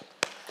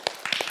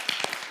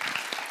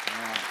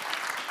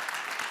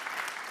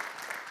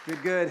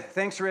 Good.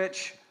 Thanks,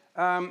 Rich.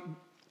 I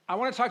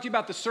want to talk to you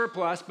about the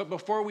surplus, but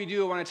before we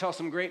do, I want to tell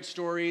some great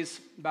stories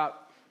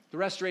about the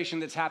restoration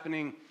that's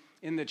happening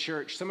in the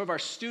church. Some of our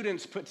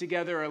students put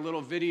together a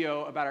little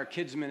video about our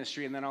kids'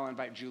 ministry, and then I'll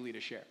invite Julie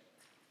to share.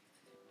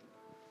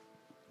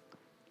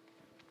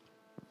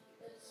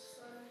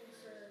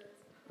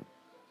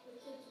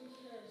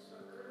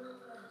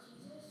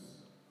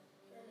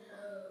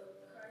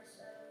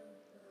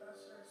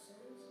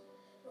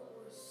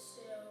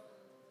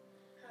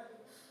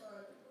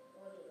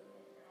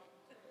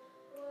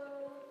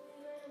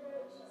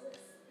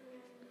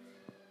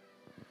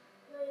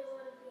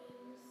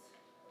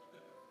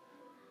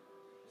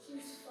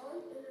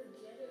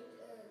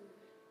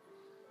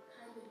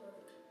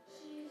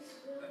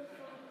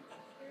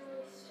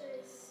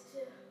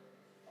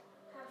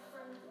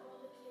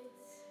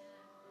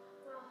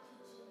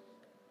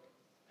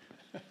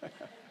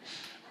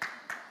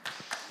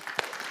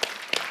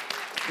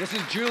 This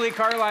is Julie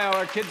Carlisle,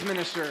 our kids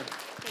minister.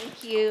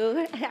 Thank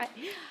you.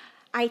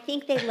 I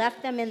think they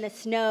left them in the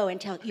snow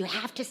until you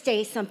have to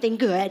say something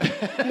good.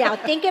 Now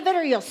think of it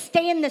or you'll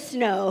stay in the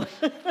snow.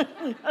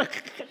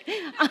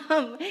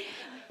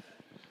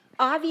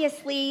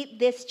 Obviously,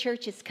 this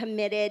church is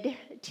committed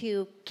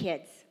to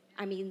kids.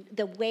 I mean,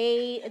 the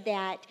way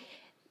that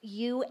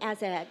you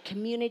as a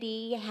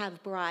community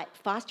have brought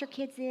foster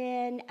kids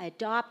in,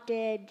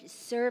 adopted,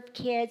 served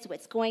kids,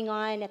 what's going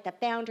on at the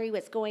Foundry,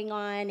 what's going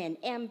on in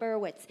Ember,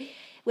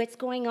 what's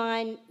going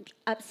on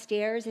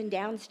upstairs and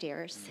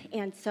downstairs.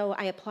 And so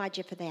I applaud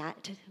you for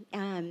that.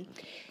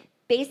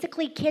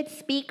 Basically, kids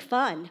speak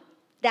fun.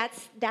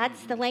 That's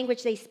the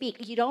language they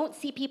speak. You don't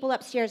see people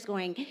upstairs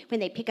going, when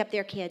they pick up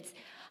their kids,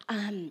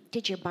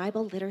 did your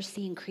Bible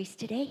literacy increase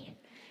today?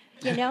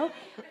 You know?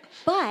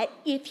 But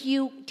if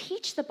you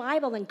teach the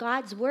Bible and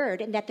God's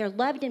word and that they're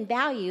loved and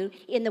valued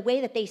in the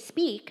way that they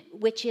speak,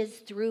 which is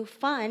through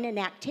fun and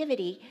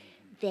activity,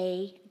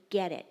 they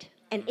get it.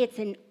 And it's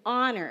an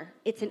honor.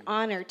 It's an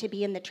honor to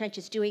be in the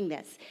trenches doing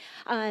this.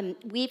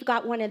 We've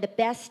got one of the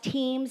best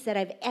teams that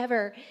I've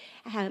ever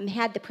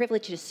had the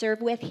privilege to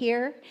serve with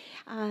here.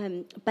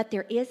 But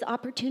there is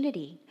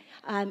opportunity.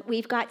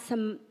 We've got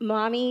some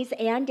mommies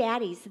and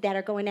daddies that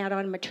are going out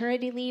on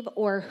maternity leave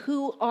or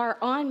who are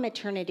on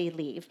maternity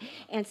leave.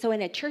 And so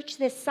in a church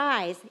this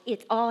size,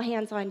 it's all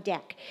hands on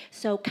deck.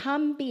 So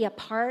come be a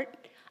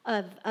part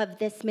of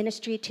this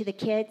ministry to the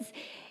kids.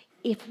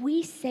 If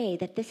we say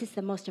that this is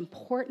the most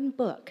important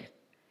book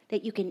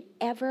that you can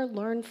ever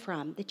learn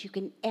from, that you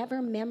can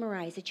ever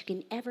memorize, that you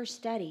can ever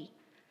study,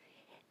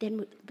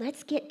 then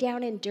let's get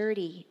down and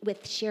dirty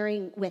with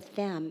sharing with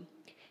them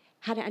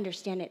how to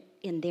understand it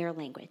in their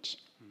language.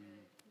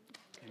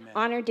 Amen.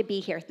 Honored to be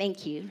here.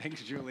 Thank you.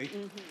 Thanks, Julie.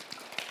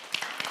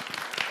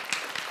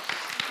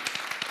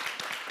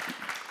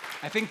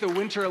 I think the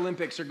Winter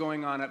Olympics are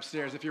going on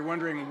upstairs. If you're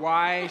wondering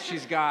why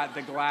she's got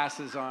the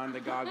glasses on, the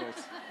goggles.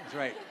 That's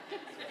right.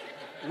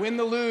 Win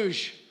the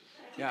luge.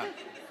 Yeah.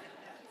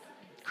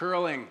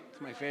 Curling.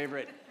 It's my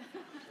favorite.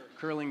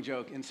 Curling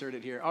joke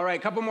inserted here. All right,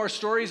 a couple more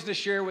stories to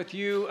share with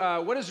you.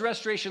 What does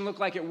restoration look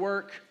like at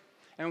work?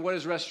 And what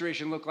does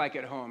restoration look like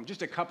at home?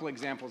 Just a couple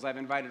examples. I've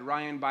invited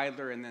Ryan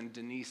Beidler and then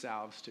Denise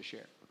Alves to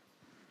share.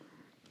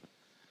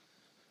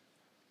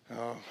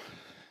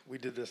 We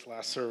did this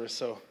last service,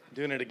 so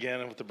doing it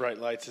again with the bright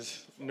lights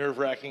is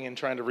nerve-wracking and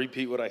trying to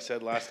repeat what I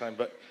said last time.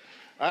 But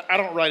I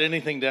don't write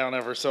anything down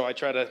ever, so I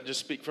try to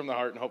just speak from the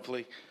heart and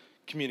hopefully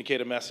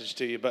communicate a message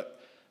to you.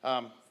 But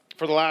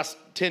for the last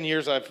 10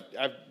 years, I've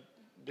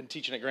been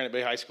teaching at Granite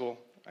Bay High School.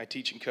 I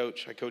teach and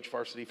coach. I coach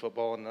varsity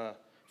football and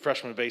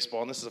freshman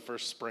baseball, and this is the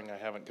first spring I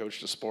haven't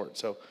coached a sport,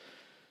 so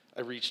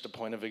I reached a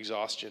point of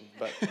exhaustion.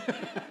 But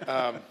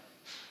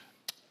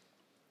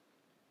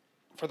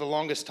for the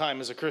longest time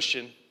as a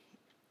Christian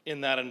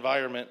in that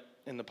environment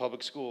in the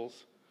public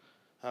schools,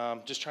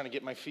 just trying to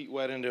get my feet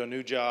wet into a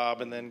new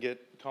job and then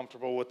get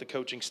comfortable with the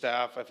coaching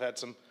staff. I've had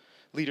some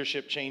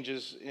leadership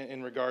changes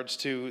in regards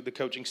to the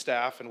coaching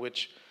staff in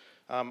which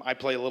I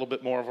play a little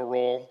bit more of a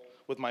role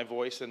with my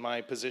voice and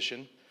my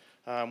position.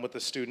 With the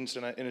students,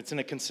 and it's in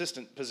a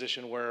consistent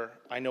position where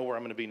I know where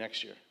I'm going to be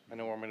next year. I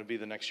know where I'm going to be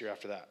the next year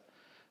after that.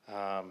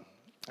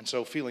 And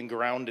so feeling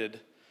grounded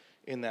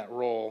in that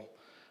role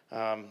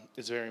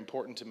is very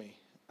important to me.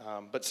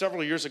 But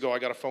several years ago, I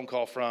got a phone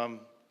call from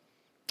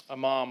a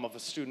mom of a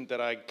student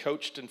that I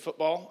coached in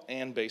football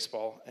and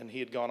baseball, and he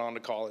had gone on to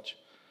college.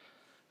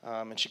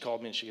 And she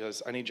called me and she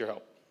goes, I need your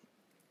help.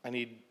 I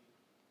need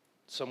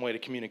some way to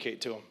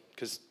communicate to him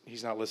because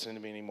he's not listening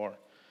to me anymore.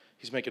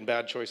 He's making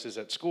bad choices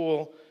at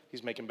school.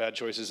 He's making bad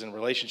choices in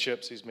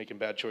relationships. He's making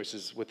bad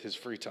choices with his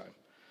free time.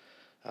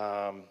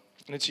 And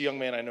it's a young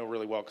man I know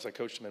really well because I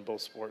coached him in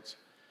both sports.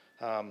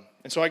 And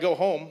so I go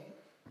home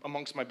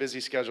amongst my busy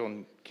schedule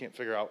and can't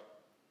figure out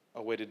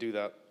a way to do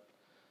that.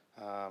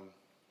 I'm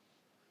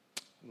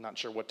not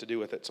sure what to do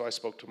with it. So I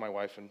spoke to my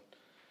wife, and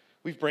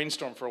we've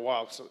brainstormed for a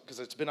while because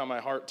it's been on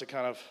my heart to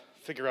kind of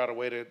figure out a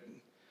way to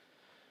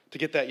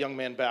get that young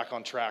man back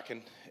on track.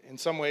 And in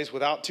some ways,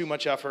 without too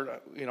much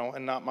effort,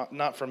 and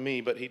not from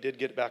me, but he did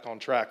get back on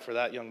track for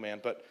that young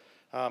man. But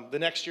the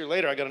next year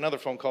later, I got another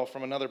phone call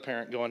from another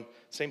parent going,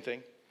 same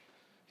thing.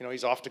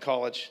 He's off to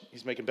college.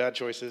 He's making bad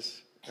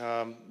choices.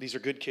 These are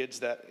good kids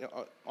that,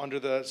 under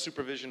the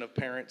supervision of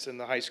parents in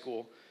the high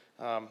school,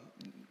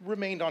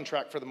 remained on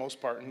track for the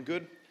most part. And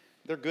good,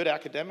 they're good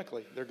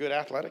academically. They're good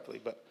athletically,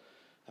 but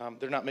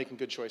they're not making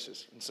good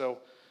choices. And so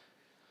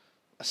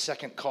a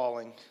second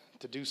calling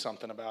to do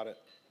something about it.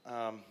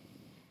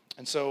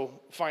 And so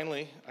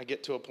finally, I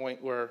get to a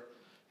point where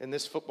in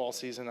this football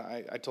season,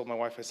 I told my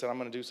wife, I said, I'm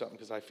going to do something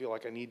because I feel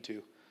like I need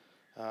to.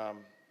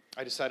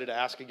 I decided to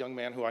ask a young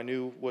man who I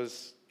knew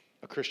was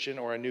a Christian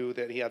or I knew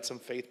that he had some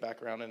faith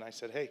background, and I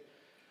said, hey,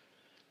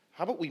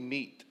 how about we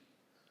meet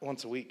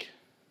once a week?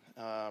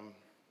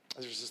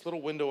 There's this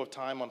little window of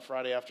time on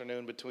Friday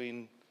afternoon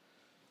between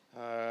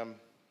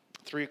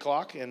 3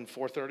 o'clock and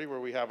 4:30 where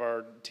we have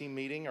our team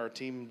meeting, our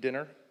team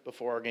dinner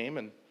before our game,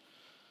 and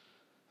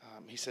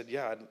he said,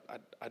 yeah,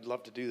 I'd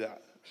love to do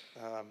that.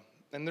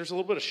 And there's a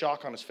little bit of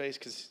shock on his face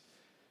because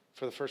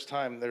for the first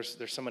time there's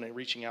someone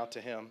reaching out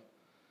to him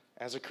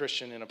as a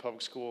Christian in a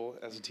public school,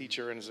 as a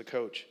teacher, and as a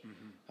coach.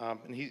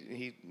 And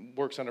he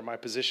works under my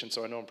position,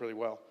 so I know him pretty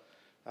well.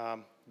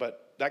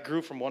 But that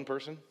grew from one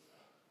person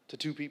to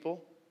 2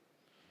 people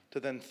to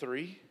then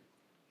 3,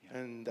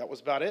 and that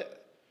was about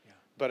it. Yeah.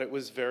 But it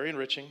was very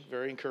enriching,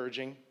 very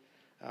encouraging.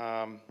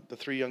 The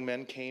 3 young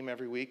men came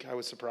every week. I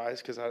was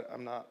surprised because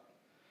I'm not.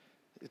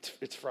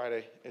 It's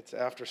Friday. It's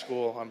after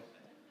school.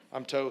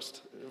 I'm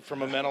toast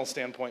from a mental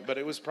standpoint. But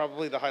it was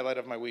probably the highlight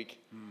of my week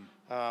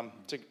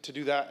to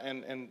do that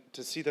and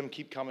to see them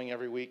keep coming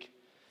every week.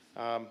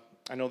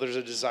 I know there's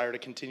a desire to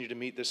continue to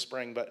meet this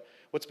spring, but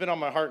what's been on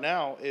my heart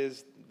now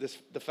is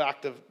the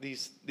fact of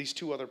these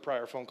 2 other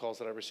prior phone calls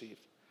that I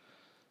received.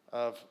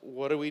 Of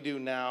what do we do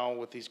now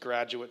with these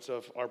graduates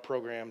of our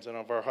programs and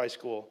of our high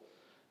school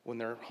when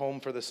they're home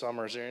for the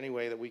summer? Is there any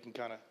way that we can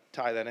kind of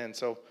tie that in?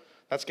 So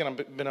that's going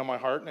to been on my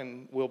heart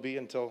and will be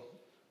until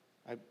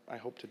I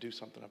hope to do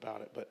something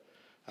about it. But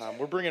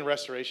we're bringing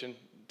restoration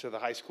to the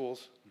high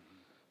schools,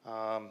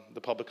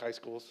 the public high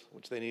schools,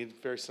 which they need,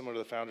 very similar to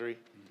the Foundry.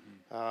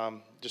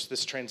 Just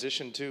this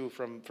transition too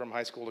from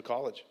high school to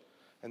college,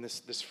 and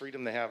this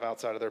freedom they have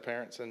outside of their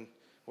parents, and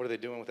what are they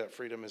doing with that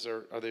freedom?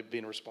 Are they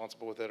being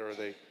responsible with it, or are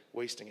they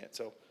wasting it?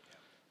 So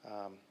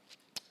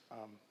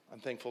I'm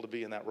thankful to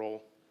be in that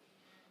role.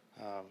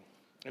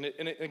 And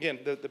again,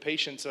 the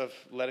patience of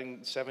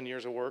letting 7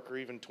 years of work or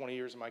even 20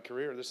 years of my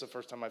career, this is the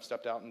first time I've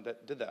stepped out and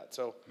did that.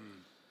 So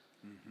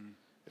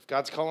if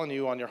God's calling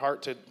you on your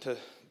heart to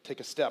take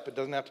a step, it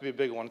doesn't have to be a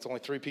big one. It's only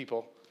 3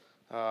 people.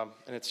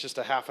 And it's just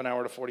a half an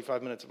hour to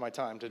 45 minutes of my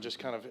time to just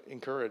kind of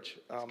encourage.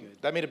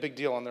 That made a big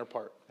deal on their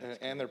part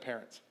and their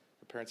parents.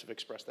 The parents have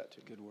expressed that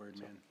too. Good word,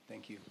 man.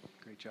 Thank you.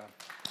 Great job.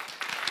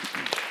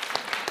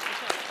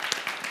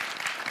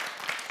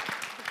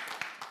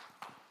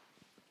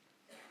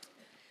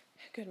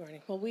 Good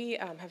morning. Well, we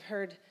have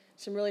heard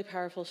some really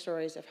powerful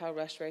stories of how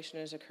restoration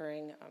is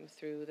occurring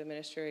through the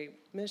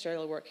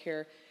ministerial work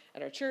here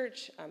at our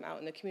church, out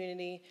in the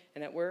community,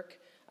 and at work.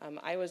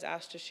 I was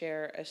asked to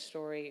share a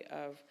story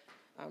of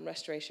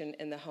restoration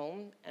in the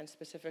home, and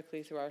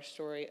specifically through our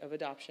story of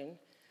adoption.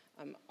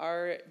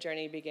 Our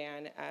journey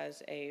began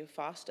as a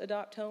FOST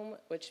adopt home,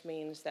 which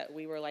means that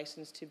we were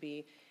licensed to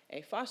be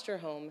a foster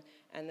home,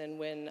 and then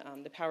when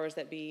the powers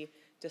that be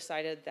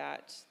decided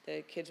that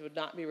the kids would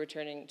not be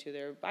returning to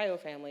their bio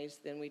families,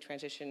 then we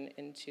transitioned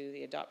into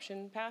the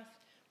adoption path,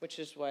 which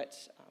is what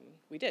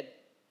we did.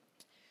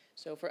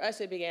 So for us,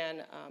 it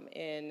began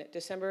in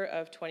December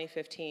of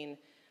 2015.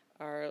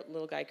 Our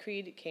little guy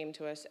Creed came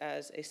to us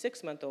as a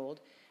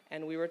 6-month-old,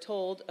 and we were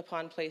told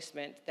upon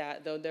placement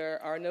that though there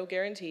are no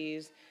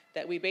guarantees,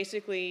 that we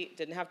basically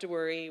didn't have to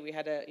worry. We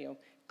had a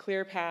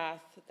clear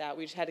path, that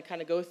we just had to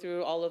kind of go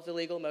through all of the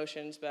legal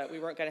motions, but we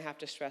weren't going to have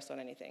to stress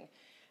on anything.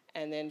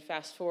 And then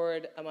fast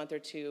forward a month or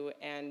 2,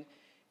 and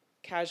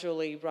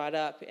casually brought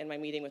up in my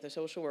meeting with a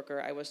social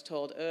worker, I was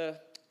told,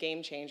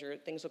 game changer,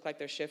 things look like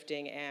they're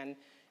shifting, and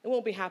it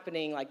won't be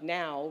happening like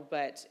now,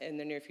 but in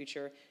the near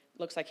future,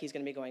 looks like he's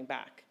going to be going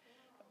back.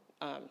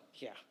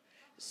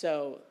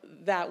 So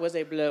that was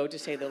a blow, to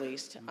say the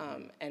least,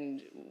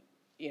 and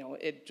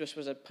it just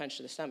was a punch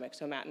to the stomach.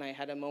 So Matt and I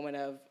had a moment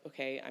of,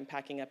 okay, I'm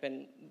packing up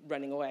and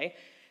running away,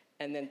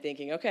 and then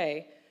thinking,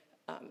 okay,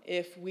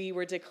 if we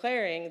were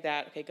declaring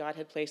that, okay, God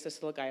had placed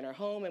this little guy in our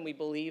home, and we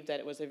believed that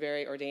it was a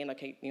very ordained,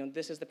 okay,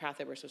 this is the path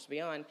that we're supposed to be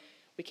on,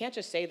 we can't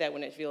just say that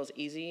when it feels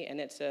easy and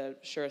it's a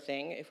sure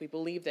thing. If we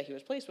believe that he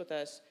was placed with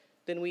us,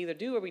 then we either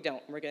do or we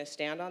don't. We're going to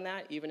stand on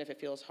that, even if it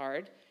feels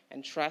hard,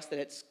 and trust that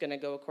it's going to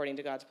go according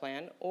to God's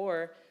plan,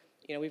 or,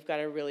 we've got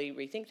to really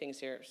rethink things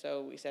here.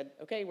 So we said,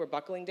 okay, we're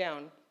buckling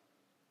down.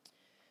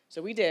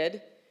 So we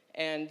did.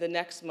 And the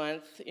next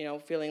month,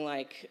 feeling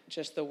like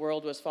just the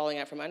world was falling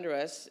out from under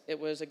us, it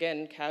was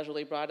again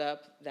casually brought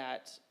up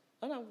that,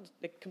 oh no,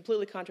 it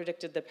completely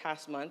contradicted the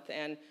past month,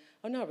 and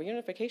oh no,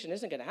 reunification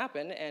isn't going to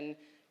happen. And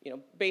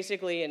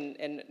basically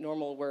in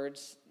normal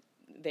words,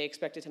 they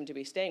expected him to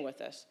be staying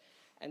with us.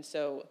 And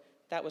so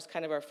that was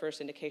kind of our first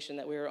indication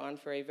that we were on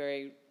for a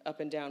very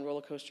up and down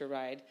roller coaster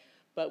ride.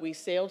 But we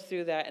sailed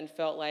through that and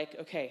felt like,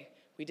 okay,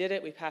 we did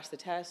it, we passed the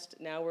test,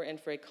 now we're in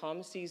for a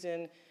calm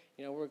season.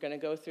 We're going to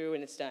go through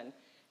and it's done.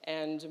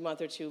 And a month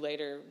or 2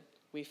 later,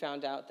 we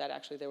found out that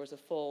actually there was a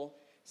full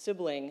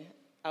sibling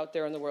out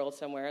there in the world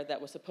somewhere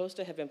that was supposed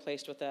to have been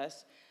placed with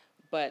us,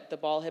 but the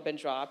ball had been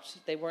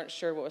dropped. They weren't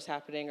sure what was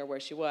happening or where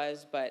she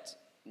was, but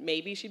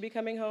maybe she'd be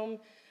coming home.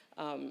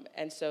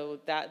 And so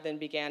that then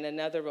began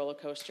another roller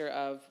coaster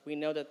of, we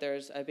know that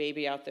there's a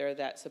baby out there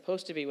that's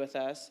supposed to be with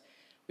us.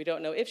 We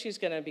don't know if she's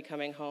going to be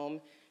coming home.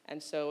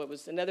 And so it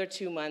was another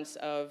 2 months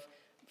of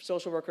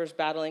social workers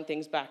battling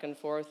things back and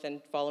forth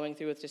and following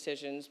through with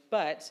decisions.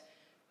 But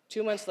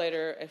 2 months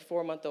later, a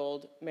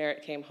 4-month-old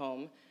Merritt came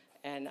home.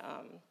 And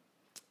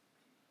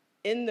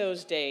in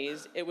those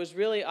days, it was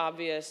really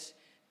obvious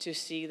to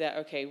see that,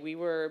 okay, we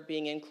were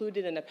being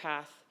included in a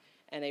path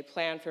and a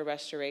plan for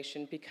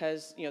restoration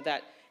because,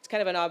 that it's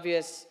kind of an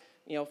obvious,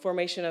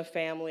 formation of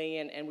family,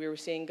 and we were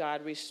seeing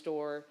God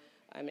restore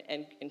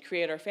and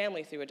create our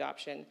family through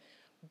adoption.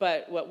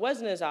 But what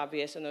wasn't as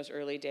obvious in those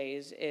early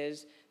days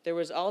is there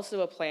was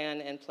also a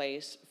plan in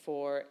place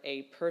for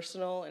a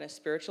personal and a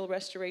spiritual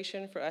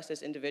restoration for us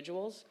as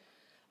individuals.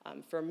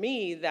 For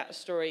me, that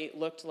story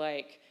looked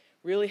like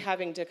really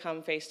having to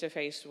come face to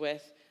face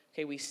with,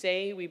 okay, we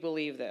say we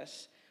believe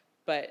this,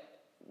 but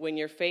when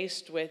you're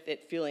faced with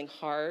it feeling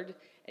hard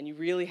and you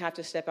really have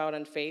to step out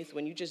on faith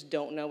when you just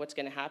don't know what's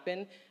going to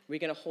happen, are we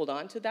going to hold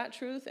on to that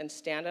truth and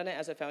stand on it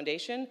as a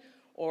foundation,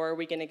 or are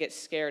we going to get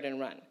scared and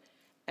run?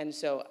 And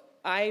so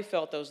I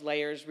felt those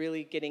layers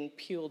really getting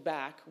peeled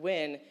back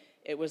when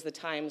it was the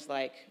times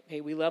like,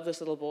 hey, we love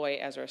this little boy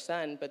as our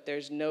son, but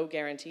there's no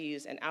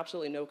guarantees and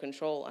absolutely no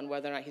control on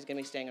whether or not he's going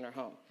to be staying in our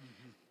home.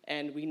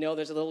 And we know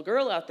there's a little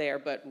girl out there,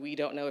 but we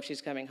don't know if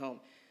she's coming home.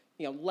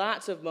 You know,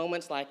 lots of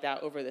moments like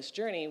that over this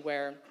journey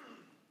where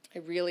I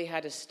really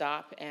had to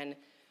stop and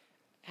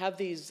have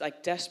these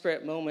like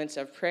desperate moments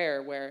of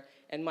prayer where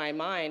in my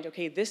mind,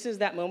 okay, this is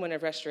that moment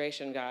of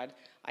restoration, God.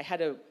 I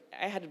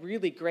had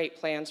really great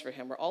plans for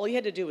him where all he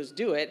had to do was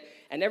do it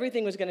and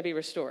everything was going to be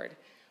restored.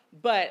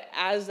 But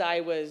as I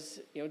was,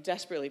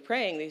 desperately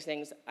praying these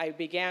things, I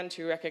began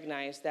to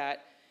recognize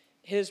that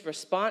his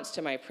response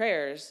to my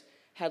prayers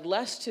had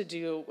less to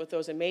do with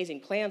those amazing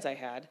plans I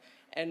had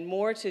and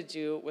more to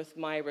do with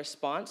my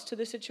response to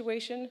the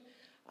situation.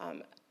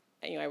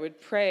 I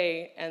would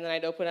pray, and then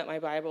I'd open up my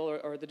Bible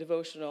or the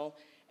devotional,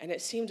 and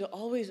it seemed to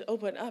always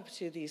open up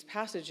to these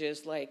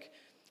passages like,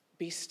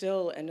 be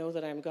still and know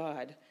that I'm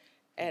God.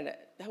 And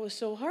that was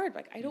so hard.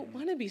 Like, I don't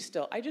want to be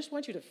still. I just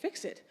want you to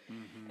fix it.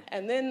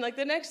 And then, like,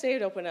 the next day it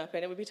would open up,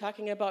 and it would be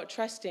talking about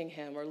trusting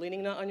him or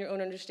leaning not on your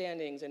own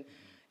understandings. And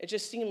it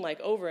just seemed like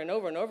over and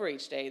over and over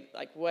each day,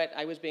 like what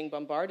I was being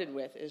bombarded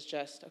with is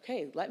just,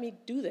 okay, let me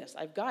do this.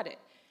 I've got it.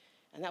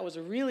 And that was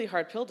a really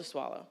hard pill to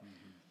swallow.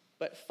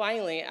 But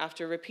finally,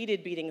 after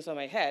repeated beatings on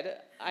my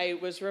head, I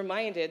was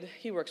reminded,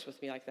 he works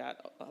with me like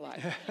that a lot.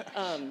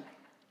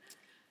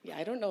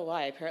 I don't know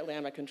why. Apparently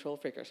I'm a control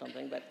freak or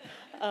something. But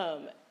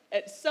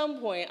at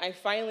some point, I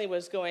finally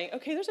was going,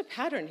 okay, there's a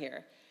pattern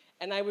here.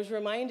 And I was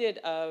reminded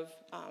of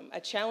a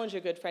challenge a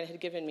good friend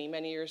had given me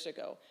many years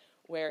ago,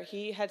 where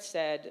he had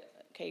said,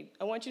 okay,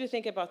 I want you to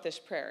think about this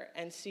prayer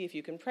and see if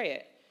you can pray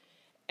it.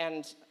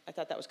 And I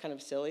thought that was kind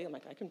of silly. I'm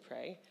like, I can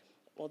pray.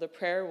 Well, the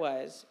prayer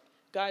was,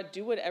 God,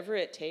 do whatever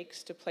it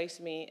takes to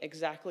place me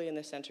exactly in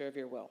the center of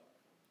your will.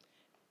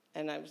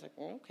 And I was like,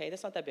 okay,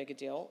 that's not that big a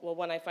deal. Well,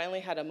 when I finally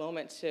had a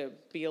moment to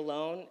be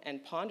alone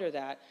and ponder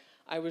that,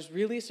 I was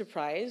really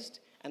surprised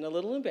and a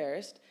little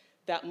embarrassed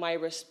that my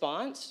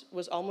response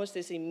was almost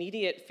this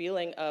immediate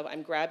feeling of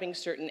I'm grabbing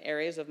certain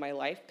areas of my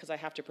life because I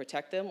have to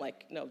protect them.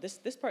 Like, no,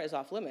 this part is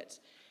off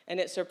limits. And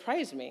it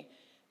surprised me.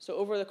 So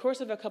over the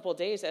course of a couple of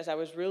days, as I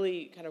was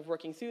really kind of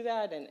working through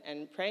that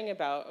and praying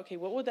about, okay,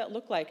 what would that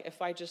look like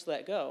if I just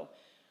let go?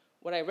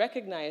 What I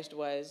recognized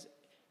was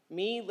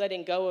me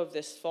letting go of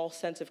this false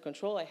sense of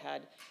control I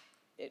had.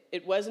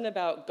 It wasn't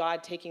about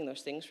God taking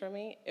those things from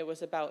me. It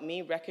was about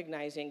me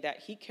recognizing that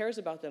he cares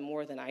about them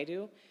more than I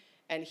do.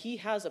 And he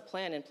has a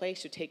plan in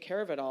place to take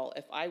care of it all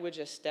if I would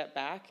just step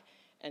back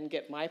and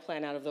get my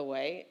plan out of the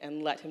way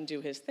and let him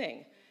do his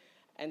thing.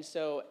 And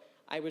so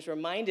I was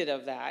reminded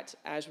of that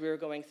as we were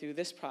going through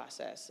this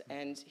process.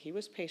 And he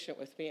was patient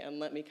with me and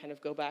let me kind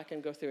of go back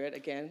and go through it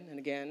again and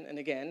again and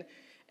again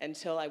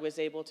until I was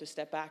able to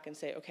step back and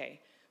say, okay,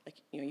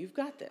 you've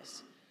got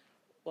this.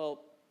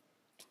 Well,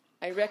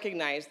 I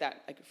recognize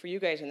that, for you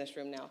guys in this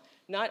room now,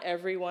 not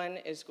everyone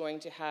is going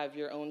to have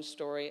your own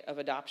story of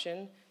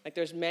adoption.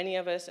 There's many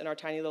of us in our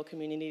tiny little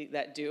community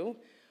that do.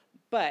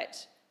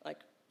 But,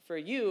 for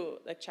you,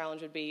 the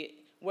challenge would be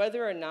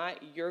whether or not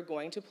you're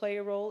going to play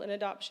a role in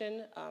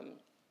adoption.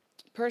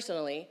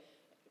 Personally,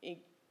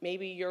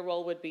 maybe your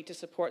role would be to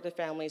support the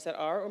families that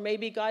are, or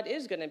maybe God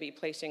is going to be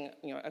placing,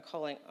 a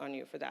calling on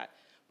you for that.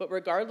 But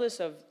regardless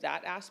of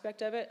that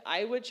aspect of it,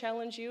 I would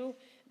challenge you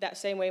that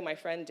same way my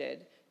friend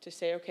did, to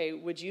say, okay,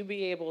 would you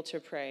be able to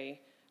pray,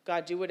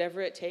 God, do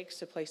whatever it takes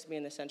to place me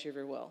in the center of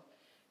your will?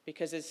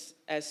 Because it's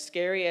as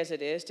scary as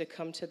it is to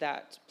come to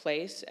that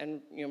place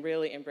and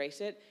really embrace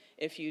it,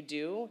 if you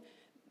do,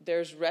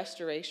 there's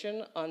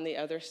restoration on the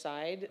other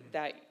side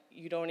that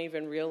you don't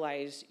even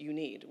realize you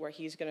need, where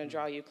he's going to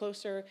draw you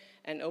closer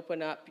and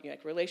open up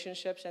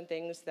relationships and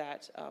things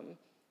that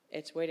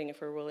it's waiting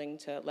if we're willing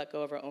to let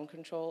go of our own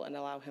control and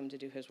allow him to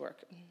do his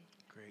work.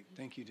 Great.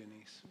 Thank you,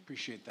 Denise.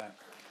 Appreciate that.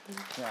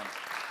 Yeah.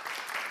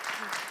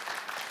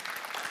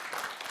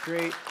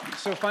 Great.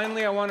 So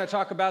finally, I want to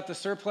talk about the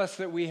surplus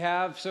that we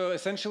have. So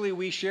essentially,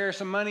 we share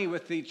some money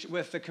with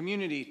the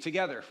community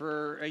together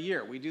for a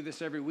year. We do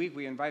this every week.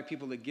 We invite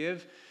people to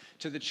give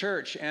to the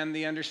church. And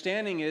the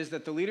understanding is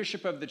that the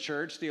leadership of the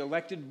church, the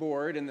elected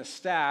board, and the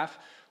staff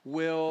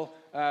will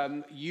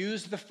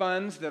use the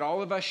funds that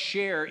all of us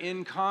share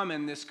in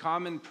common, this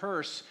common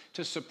purse,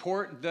 to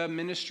support the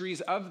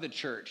ministries of the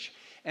church.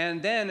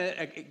 And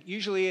then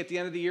usually at the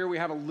end of the year, we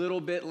have a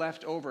little bit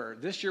left over.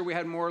 This year, we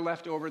had more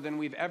left over than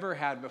we've ever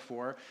had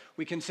before.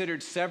 We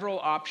considered several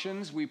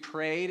options. We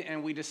prayed,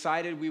 and we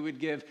decided we would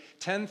give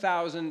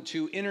 $10,000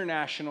 to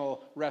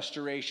international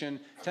restoration,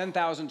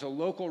 $10,000 to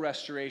local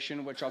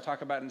restoration, which I'll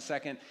talk about in a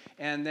second,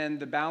 and then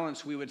the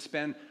balance we would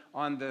spend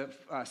on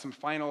some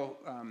final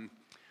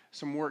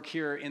some work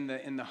here in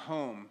the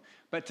home.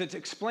 But to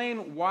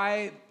explain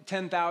why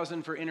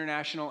 10,000 for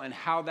international and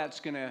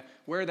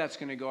where that's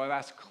gonna go, I've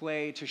asked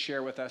Clay to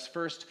share with us.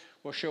 First,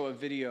 we'll show a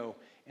video,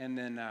 and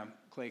then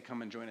Clay,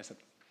 come and join us and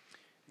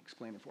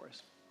explain it for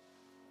us.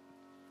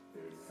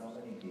 There's so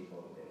many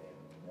people that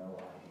have no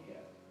idea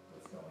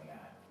what's going on.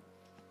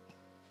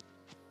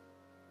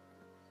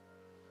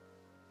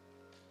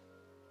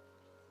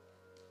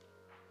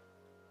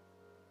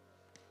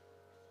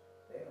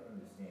 They don't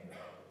understand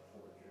about the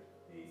torture,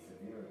 the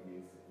severe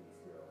abuse that these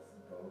girls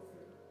go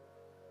through.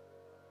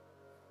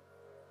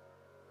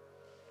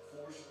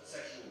 Forced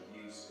sexual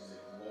abuse is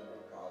a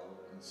global problem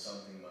and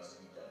something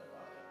must be done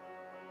about it.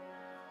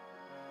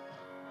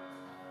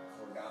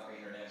 For Agape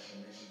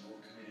International Mission,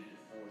 we're committed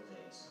to 4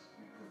 things.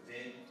 We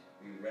prevent,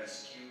 we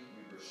rescue,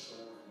 we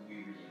restore, and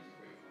we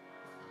reintegrate.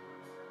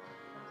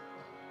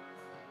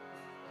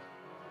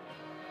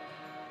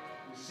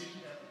 We're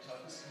seeking out the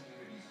toughest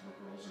communities where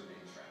girls are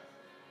being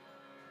trafficked.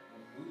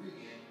 We're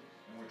moving in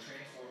and we're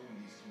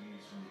transforming these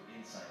communities from the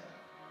inside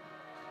out.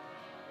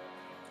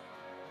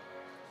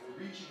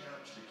 We're reaching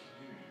out to the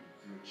community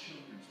through a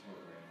children's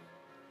program,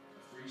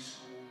 a free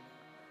school,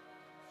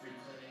 free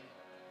clinic,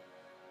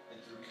 and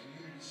through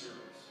community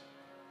service,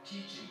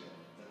 teaching them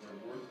that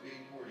they're worth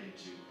being poured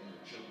into and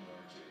their children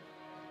are too.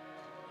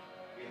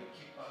 We have a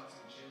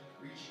kickboxing gym,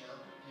 reaching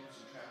out to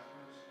pimps and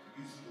traffickers,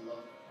 using the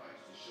love of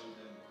Christ to show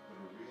them what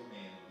a real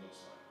man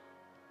looks like.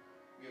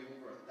 We have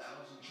over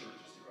 1,000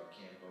 churches throughout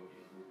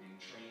Cambodia who are being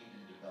trained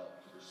and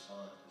developed to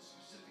respond to the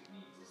specific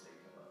needs as they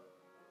come up.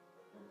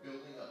 We're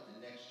building up the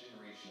next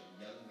generation of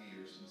young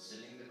leaders and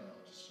sending them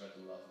out to spread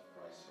the love of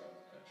Christ throughout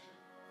the country.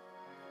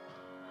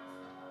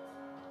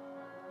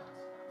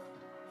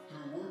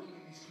 Through working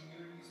in these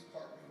communities,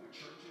 partnering with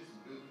churches, and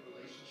building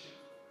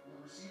relationships,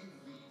 we're receiving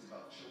leads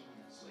about children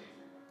in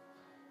slavery.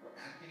 We're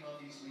acting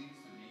on these leads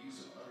through the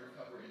use of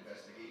undercover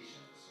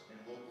investigations and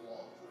local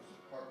law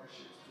enforcement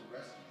partnerships to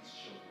rescue these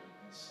children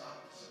and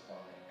stop the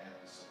supply at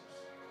the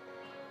source.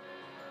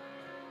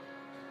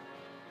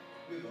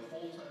 We have a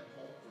full-time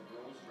home for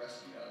girls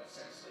rescued out of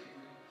sex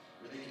slavery,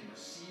 where they can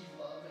receive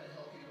love in a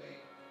healthy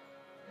way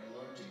and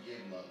learn to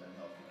give love in a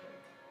healthy way.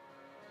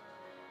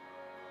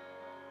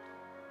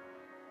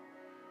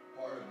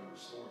 Part of a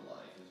restored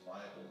life is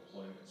viable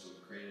employment, so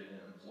we've created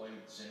an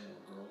employment center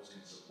where girls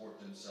can support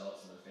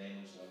themselves and their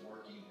families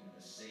while working in a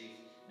safe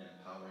and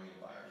empowering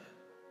environment.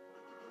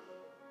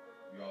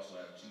 We also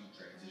have 2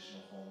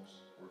 transitional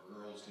homes where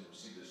girls can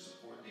receive the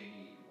support they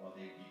need while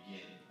they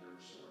begin their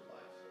restored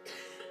life.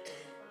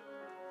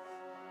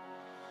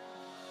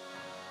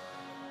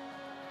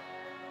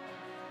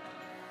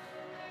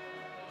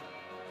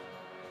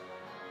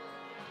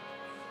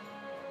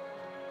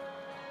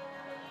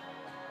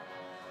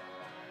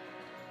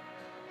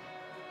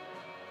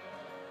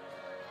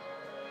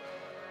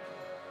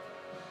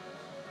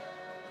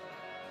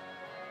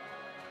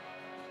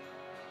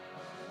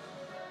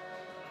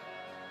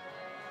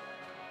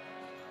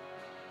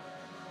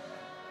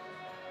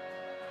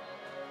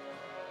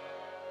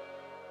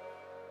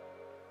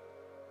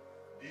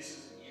 This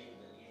is an evil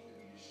that needs to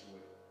be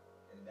destroyed,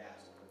 and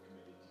that's what we're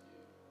committed to do.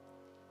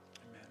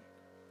 Amen.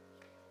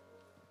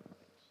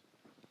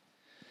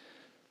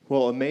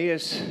 Well,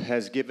 Emmaus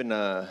has given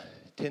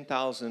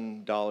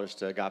 $10,000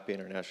 to Agape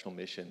International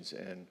Missions,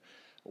 and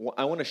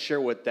I want to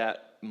share what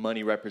that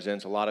money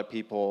represents. A lot of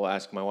people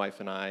ask my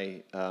wife and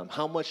I,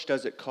 how much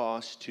does it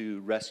cost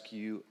to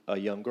rescue a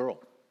young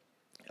girl?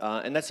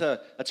 And that's a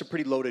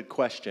pretty loaded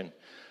question.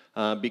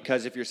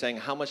 Because if you're saying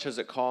how much does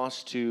it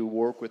cost to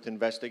work with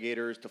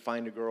investigators to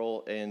find a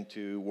girl and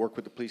to work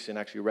with the police and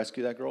actually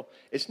rescue that girl,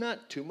 it's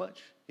not too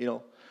much.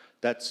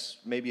 That's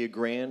maybe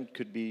 $1,000,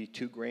 could be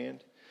 $2,000.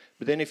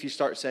 But then if you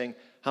start saying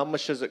how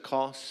much does it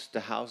cost to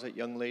house that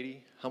young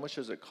lady, how much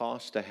does it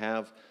cost to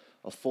have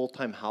a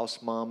full-time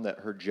house mom that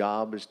her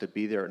job is to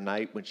be there at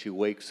night when she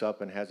wakes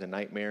up and has a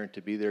nightmare and to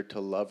be there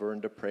to love her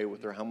and to pray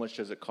with her? How much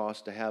does it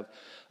cost to have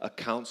a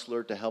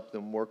counselor to help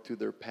them work through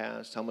their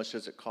past? How much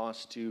does it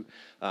cost to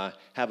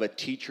have a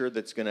teacher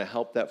that's going to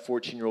help that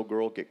 14-year-old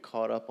girl get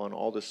caught up on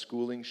all the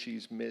schooling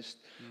she's missed?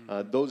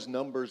 Those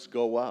numbers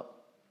go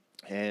up.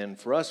 And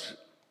for us,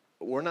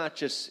 we're not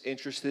just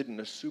interested in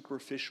a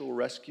superficial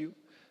rescue.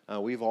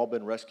 We've all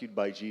been rescued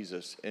by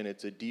Jesus, and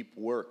it's a deep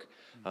work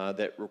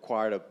that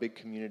required a big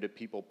community of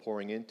people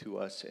pouring into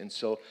us. And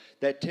so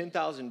that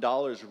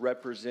 $10,000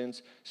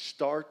 represents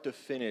start to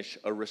finish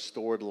a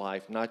restored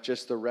life, not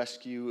just the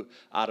rescue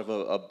out of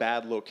a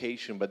bad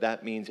location, but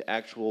that means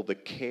the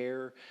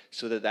care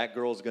so that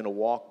girl is going to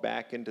walk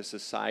back into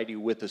society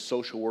with a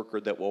social worker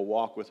that will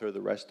walk with her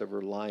the rest of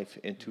her life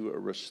into a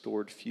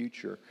restored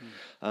future.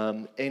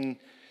 And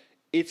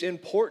it's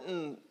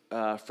important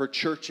for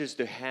churches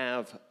to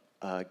have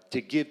to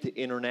give to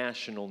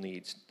international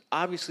needs,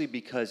 obviously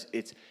because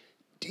it's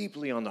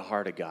deeply on the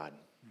heart of God.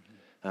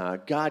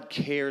 God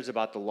cares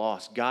about the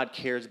lost. God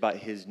cares about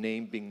his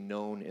name being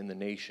known in the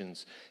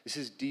nations. This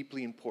is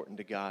deeply important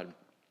to God.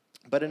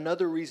 But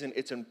another reason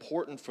it's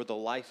important for the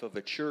life of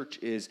a church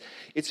is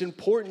it's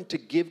important to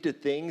give to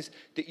things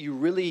that you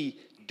really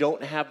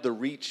don't have the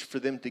reach for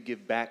them to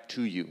give back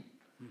to you.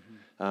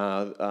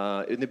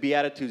 In the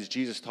Beatitudes,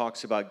 Jesus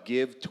talks about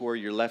give to where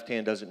your left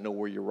hand doesn't know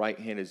where your right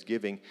hand is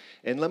giving.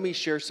 And let me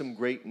share some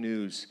great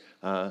news.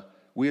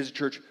 We as a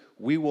church,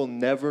 we will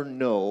never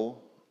know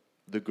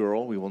the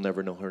girl. We will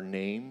never know her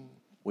name.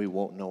 We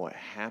won't know what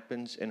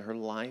happens in her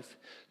life.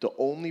 The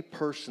only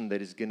person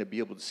that is going to be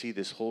able to see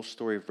this whole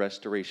story of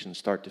restoration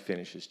start to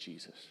finish is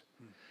Jesus.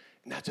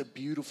 And that's a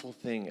beautiful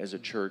thing as a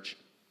church,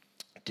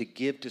 to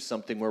give to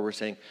something where we're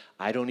saying,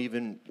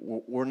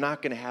 we're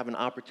not going to have an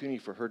opportunity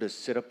for her to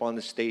sit up on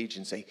the stage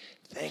and say,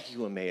 thank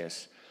you,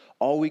 Emmaus.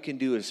 All we can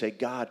do is say,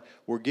 God,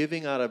 we're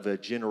giving out of a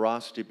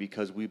generosity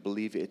because we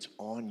believe it's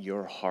on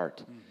your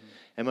heart.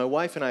 And my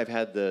wife and I have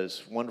had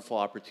this wonderful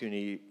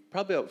opportunity,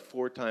 probably about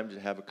 4 times, to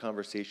have a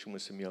conversation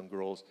with some young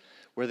girls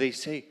where they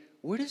say,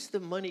 where does the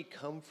money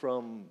come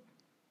from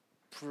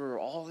for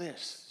all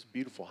this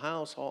beautiful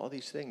house, all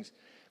these things?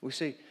 We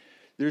say,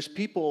 there's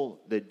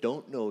people that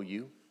don't know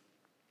you,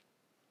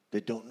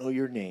 that don't know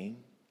your name,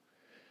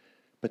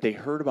 but they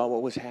heard about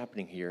what was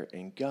happening here,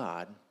 and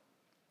God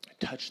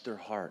touched their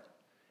heart,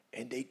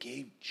 and they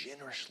gave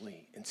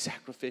generously and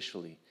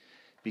sacrificially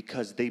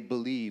because they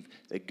believe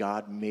that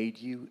God made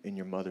you in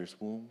your mother's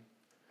womb.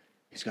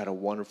 He's got a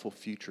wonderful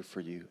future for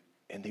you,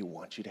 and they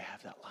want you to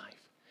have that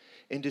life.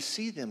 And to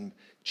see them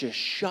just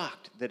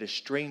shocked that a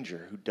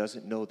stranger who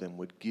doesn't know them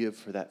would give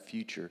for that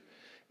future,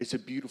 it's a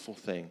beautiful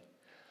thing.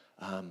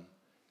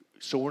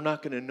 So we're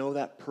not going to know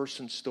that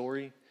person's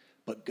story,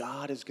 but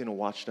God is going to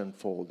watch it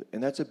unfold.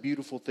 And that's a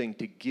beautiful thing,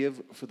 to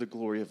give for the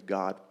glory of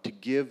God, to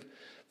give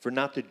for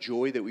not the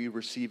joy that we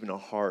receive in our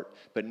heart,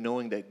 but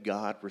knowing that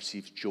God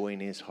receives joy in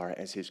his heart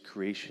as his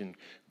creation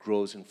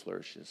grows and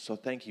flourishes. So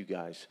thank you,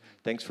 guys.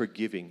 Thanks for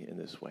giving in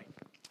this way.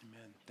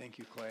 Amen. Thank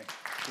you, Clay.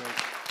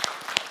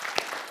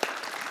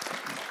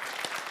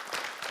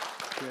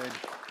 Good.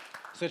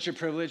 Such a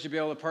privilege to be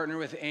able to partner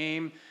with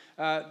AIM.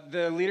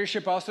 The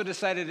leadership also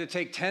decided to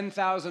take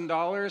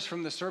 $10,000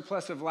 from the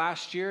surplus of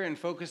last year and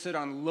focus it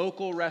on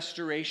local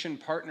restoration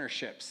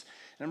partnerships.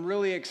 And I'm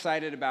really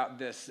excited about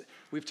this.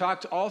 We've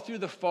talked all through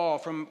the fall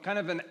from kind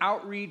of an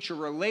outreach or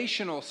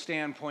relational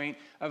standpoint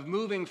of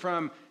moving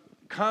from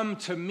come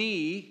to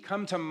me,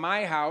 come to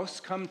my house,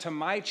 come to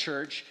my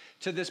church,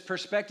 to this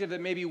perspective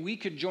that maybe we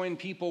could join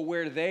people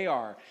where they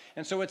are.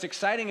 And so what's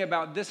exciting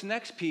about this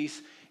next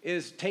piece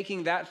is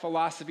taking that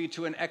philosophy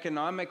to an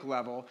economic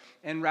level,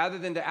 and rather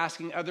than to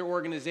asking other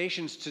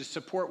organizations to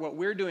support what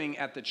we're doing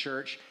at the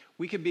church,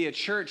 we could be a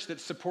church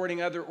that's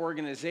supporting other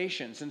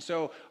organizations. And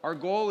so our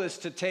goal is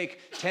to take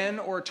 10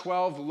 or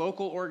 12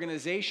 local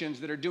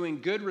organizations that are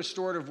doing good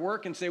restorative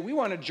work and say, we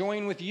want to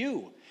join with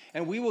you,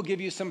 and we will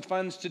give you some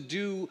funds to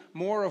do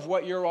more of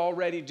what you're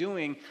already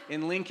doing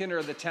in Lincoln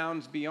or the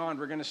towns beyond.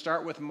 We're going to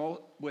start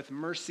with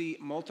Mercy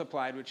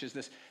Multiplied, which is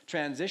this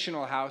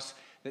transitional house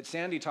that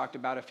Sandy talked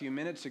about a few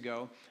minutes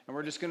ago, and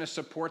we're just going to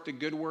support the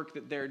good work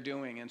that they're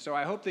doing. And so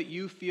I hope that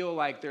you feel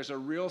like there's a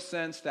real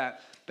sense that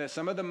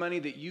some of the money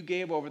that you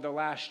gave over the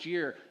last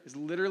year is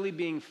literally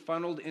being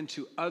funneled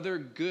into other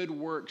good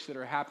works that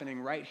are happening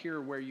right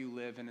here where you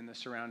live and in the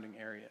surrounding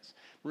areas.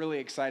 I'm really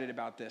excited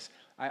about this.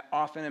 I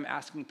often am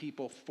asking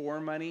people for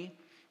money,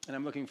 and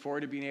I'm looking forward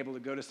to being able to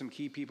go to some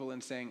key people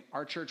and saying,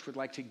 our church would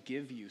like to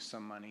give you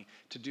some money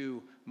to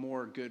do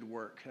more good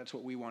work. That's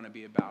what we want to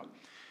be about.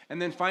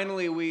 And then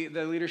finally,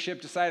 the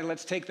leadership decided,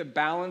 let's take the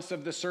balance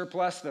of the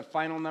surplus. The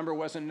final number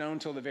wasn't known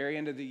until the very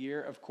end of the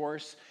year, of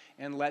course,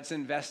 and let's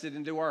invest it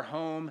into our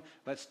home.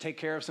 Let's take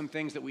care of some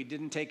things that we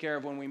didn't take care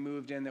of when we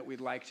moved in that we'd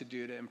like to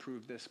do to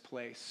improve this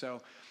place.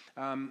 So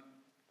I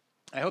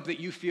hope that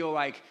you feel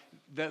like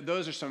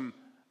those are some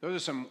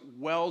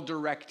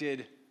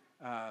well-directed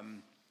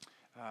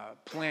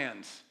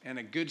plans and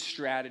a good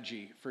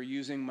strategy for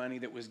using money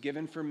that was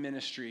given for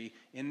ministry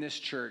in this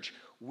church.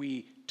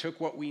 We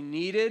took what we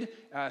needed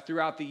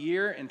throughout the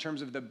year in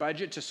terms of the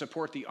budget to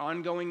support the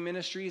ongoing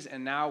ministries,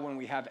 and now when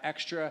we have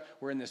extra,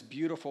 we're in this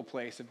beautiful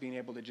place of being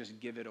able to just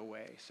give it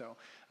away. So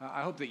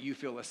I hope that you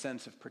feel a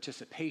sense of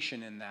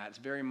participation in that. It's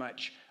very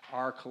much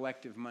our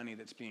collective money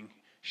that's being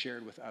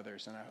shared with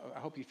others, and I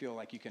hope you feel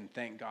like you can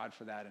thank God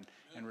for that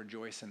and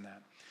rejoice in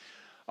that.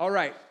 All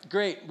right,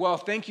 great. Well,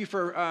 thank you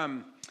for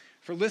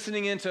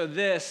listening into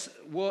this.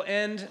 We'll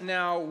end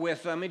now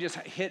with, let me just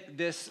hit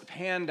this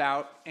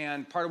handout,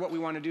 and part of what we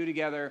want to do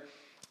together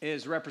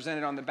is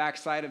represented on the back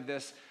side of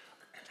this.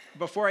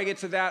 Before I get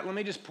to that, let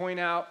me just point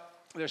out,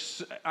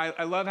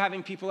 I love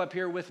having people up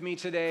here with me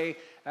today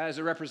as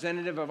a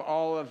representative of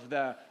all of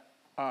the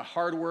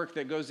hard work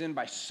that goes in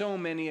by so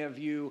many of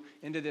you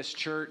into this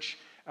church.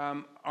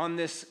 On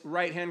this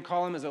right-hand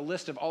column is a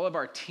list of all of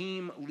our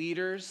team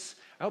leaders.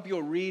 I hope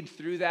you'll read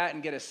through that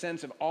and get a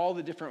sense of all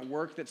the different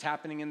work that's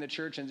happening in the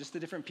church and just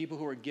the different people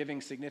who are giving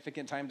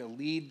significant time to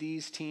lead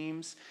these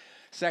teams.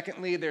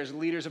 Secondly, there's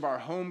leaders of our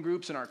home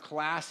groups and our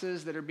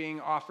classes that are being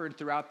offered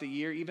throughout the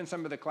year, even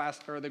some of the class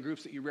or the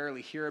groups that you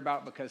rarely hear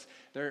about because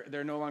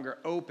they're no longer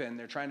open.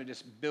 They're trying to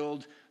just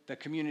build the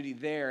community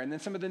there. And then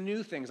some of the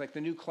new things, like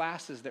the new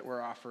classes that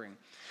we're offering.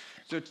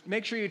 So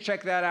make sure you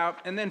check that out.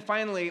 And then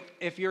finally,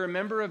 if you're a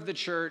member of the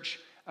church,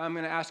 I'm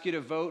going to ask you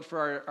to vote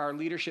for our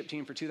leadership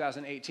team for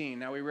 2018.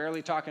 Now, we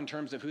rarely talk in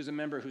terms of who's a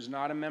member, who's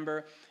not a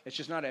member. It's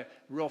just not a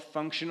real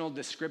functional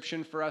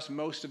description for us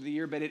most of the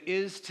year, but it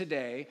is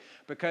today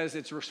because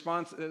it's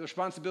the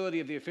responsibility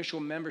of the official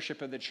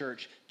membership of the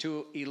church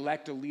to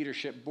elect a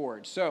leadership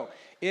board. So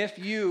if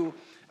you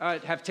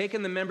have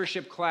taken the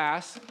membership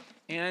class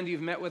and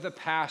you've met with a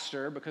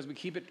pastor, because we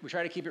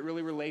try to keep it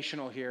really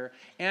relational here,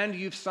 and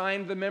you've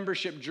signed the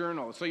membership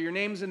journal, so your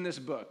name's in this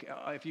book.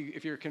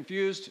 If you're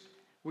confused,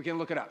 we can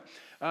look it up.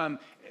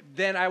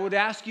 Then I would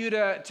ask you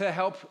to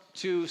help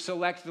to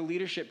select the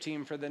leadership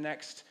team for the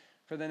next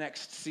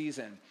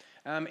season.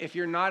 If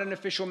you're not an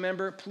official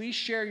member, please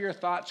share your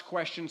thoughts,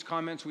 questions,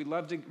 comments. We'd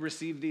love to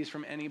receive these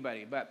from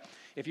anybody. But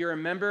if you're a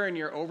member and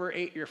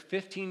you're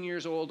 15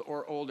 years old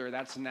or older,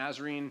 that's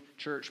Nazarene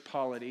Church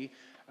polity,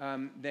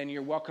 then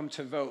you're welcome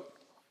to vote.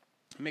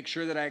 Make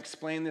sure that I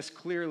explain this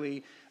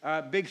clearly.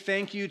 Big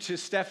thank you to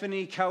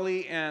Stephanie,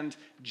 Kelly, and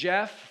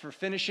Jeff for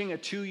finishing a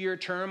 2-year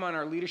term on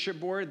our leadership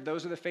board.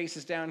 Those are the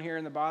faces down here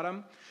in the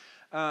bottom.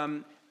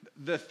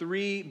 The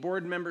 3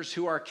 board members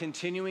who are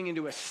continuing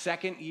into a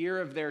second year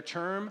of their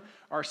term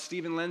are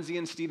Stephen Lindsay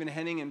and Stephen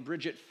Henning and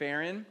Bridget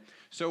Farron.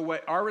 So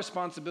what our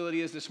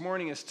responsibility is this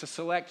morning is to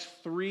select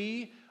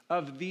 3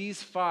 of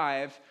these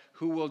 5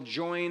 who will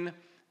join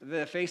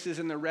the faces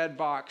in the red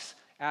box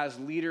as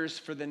leaders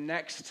for the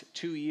next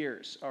 2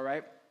 years, all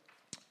right?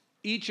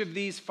 Each of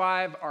these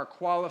 5 are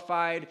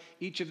qualified.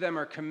 Each of them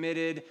are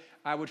committed.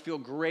 I would feel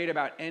great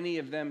about any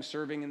of them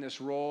serving in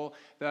this role.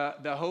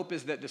 The hope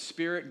is that the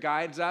Spirit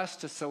guides us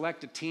to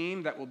select a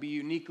team that will be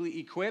uniquely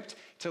equipped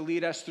to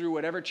lead us through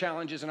whatever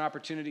challenges and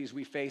opportunities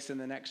we face in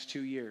the next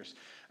 2 years.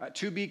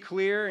 To be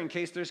clear, in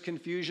case there's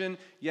confusion,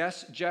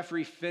 yes,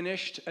 Jeffrey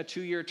finished a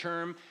 2-year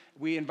term.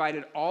 We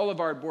invited all of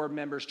our board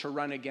members to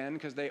run again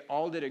because they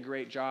all did a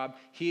great job.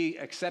 He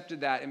accepted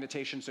that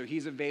invitation, so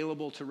he's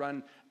available to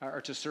run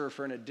or to serve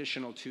for an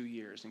additional 2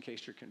 years, in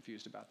case you're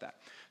confused about that.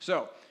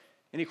 So,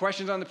 any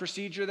questions on the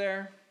procedure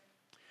there?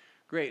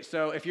 Great.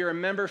 So if you're a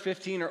member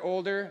 15 or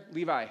older,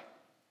 Levi. I was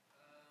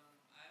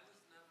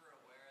never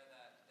aware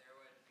that there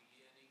would be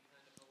any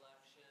kind of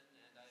election,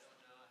 and I don't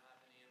have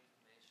any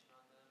information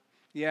on them.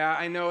 Yeah,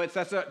 I know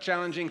that's a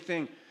challenging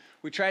thing.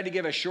 We tried to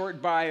give a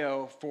short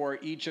bio for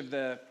each of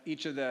the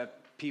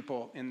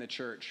people in the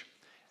church,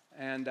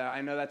 and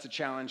I know that's a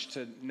challenge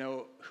to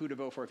know who to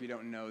vote for if you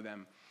don't know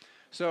them.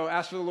 So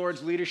ask for the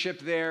Lord's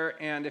leadership there,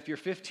 and if you're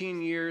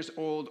 15 years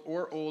old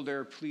or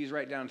older, please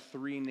write down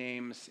 3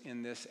 names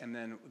in this, and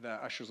then the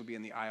ushers will be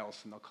in the aisles,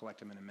 and they'll collect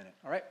them in a minute.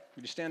 All right?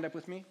 Would you stand up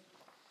with me?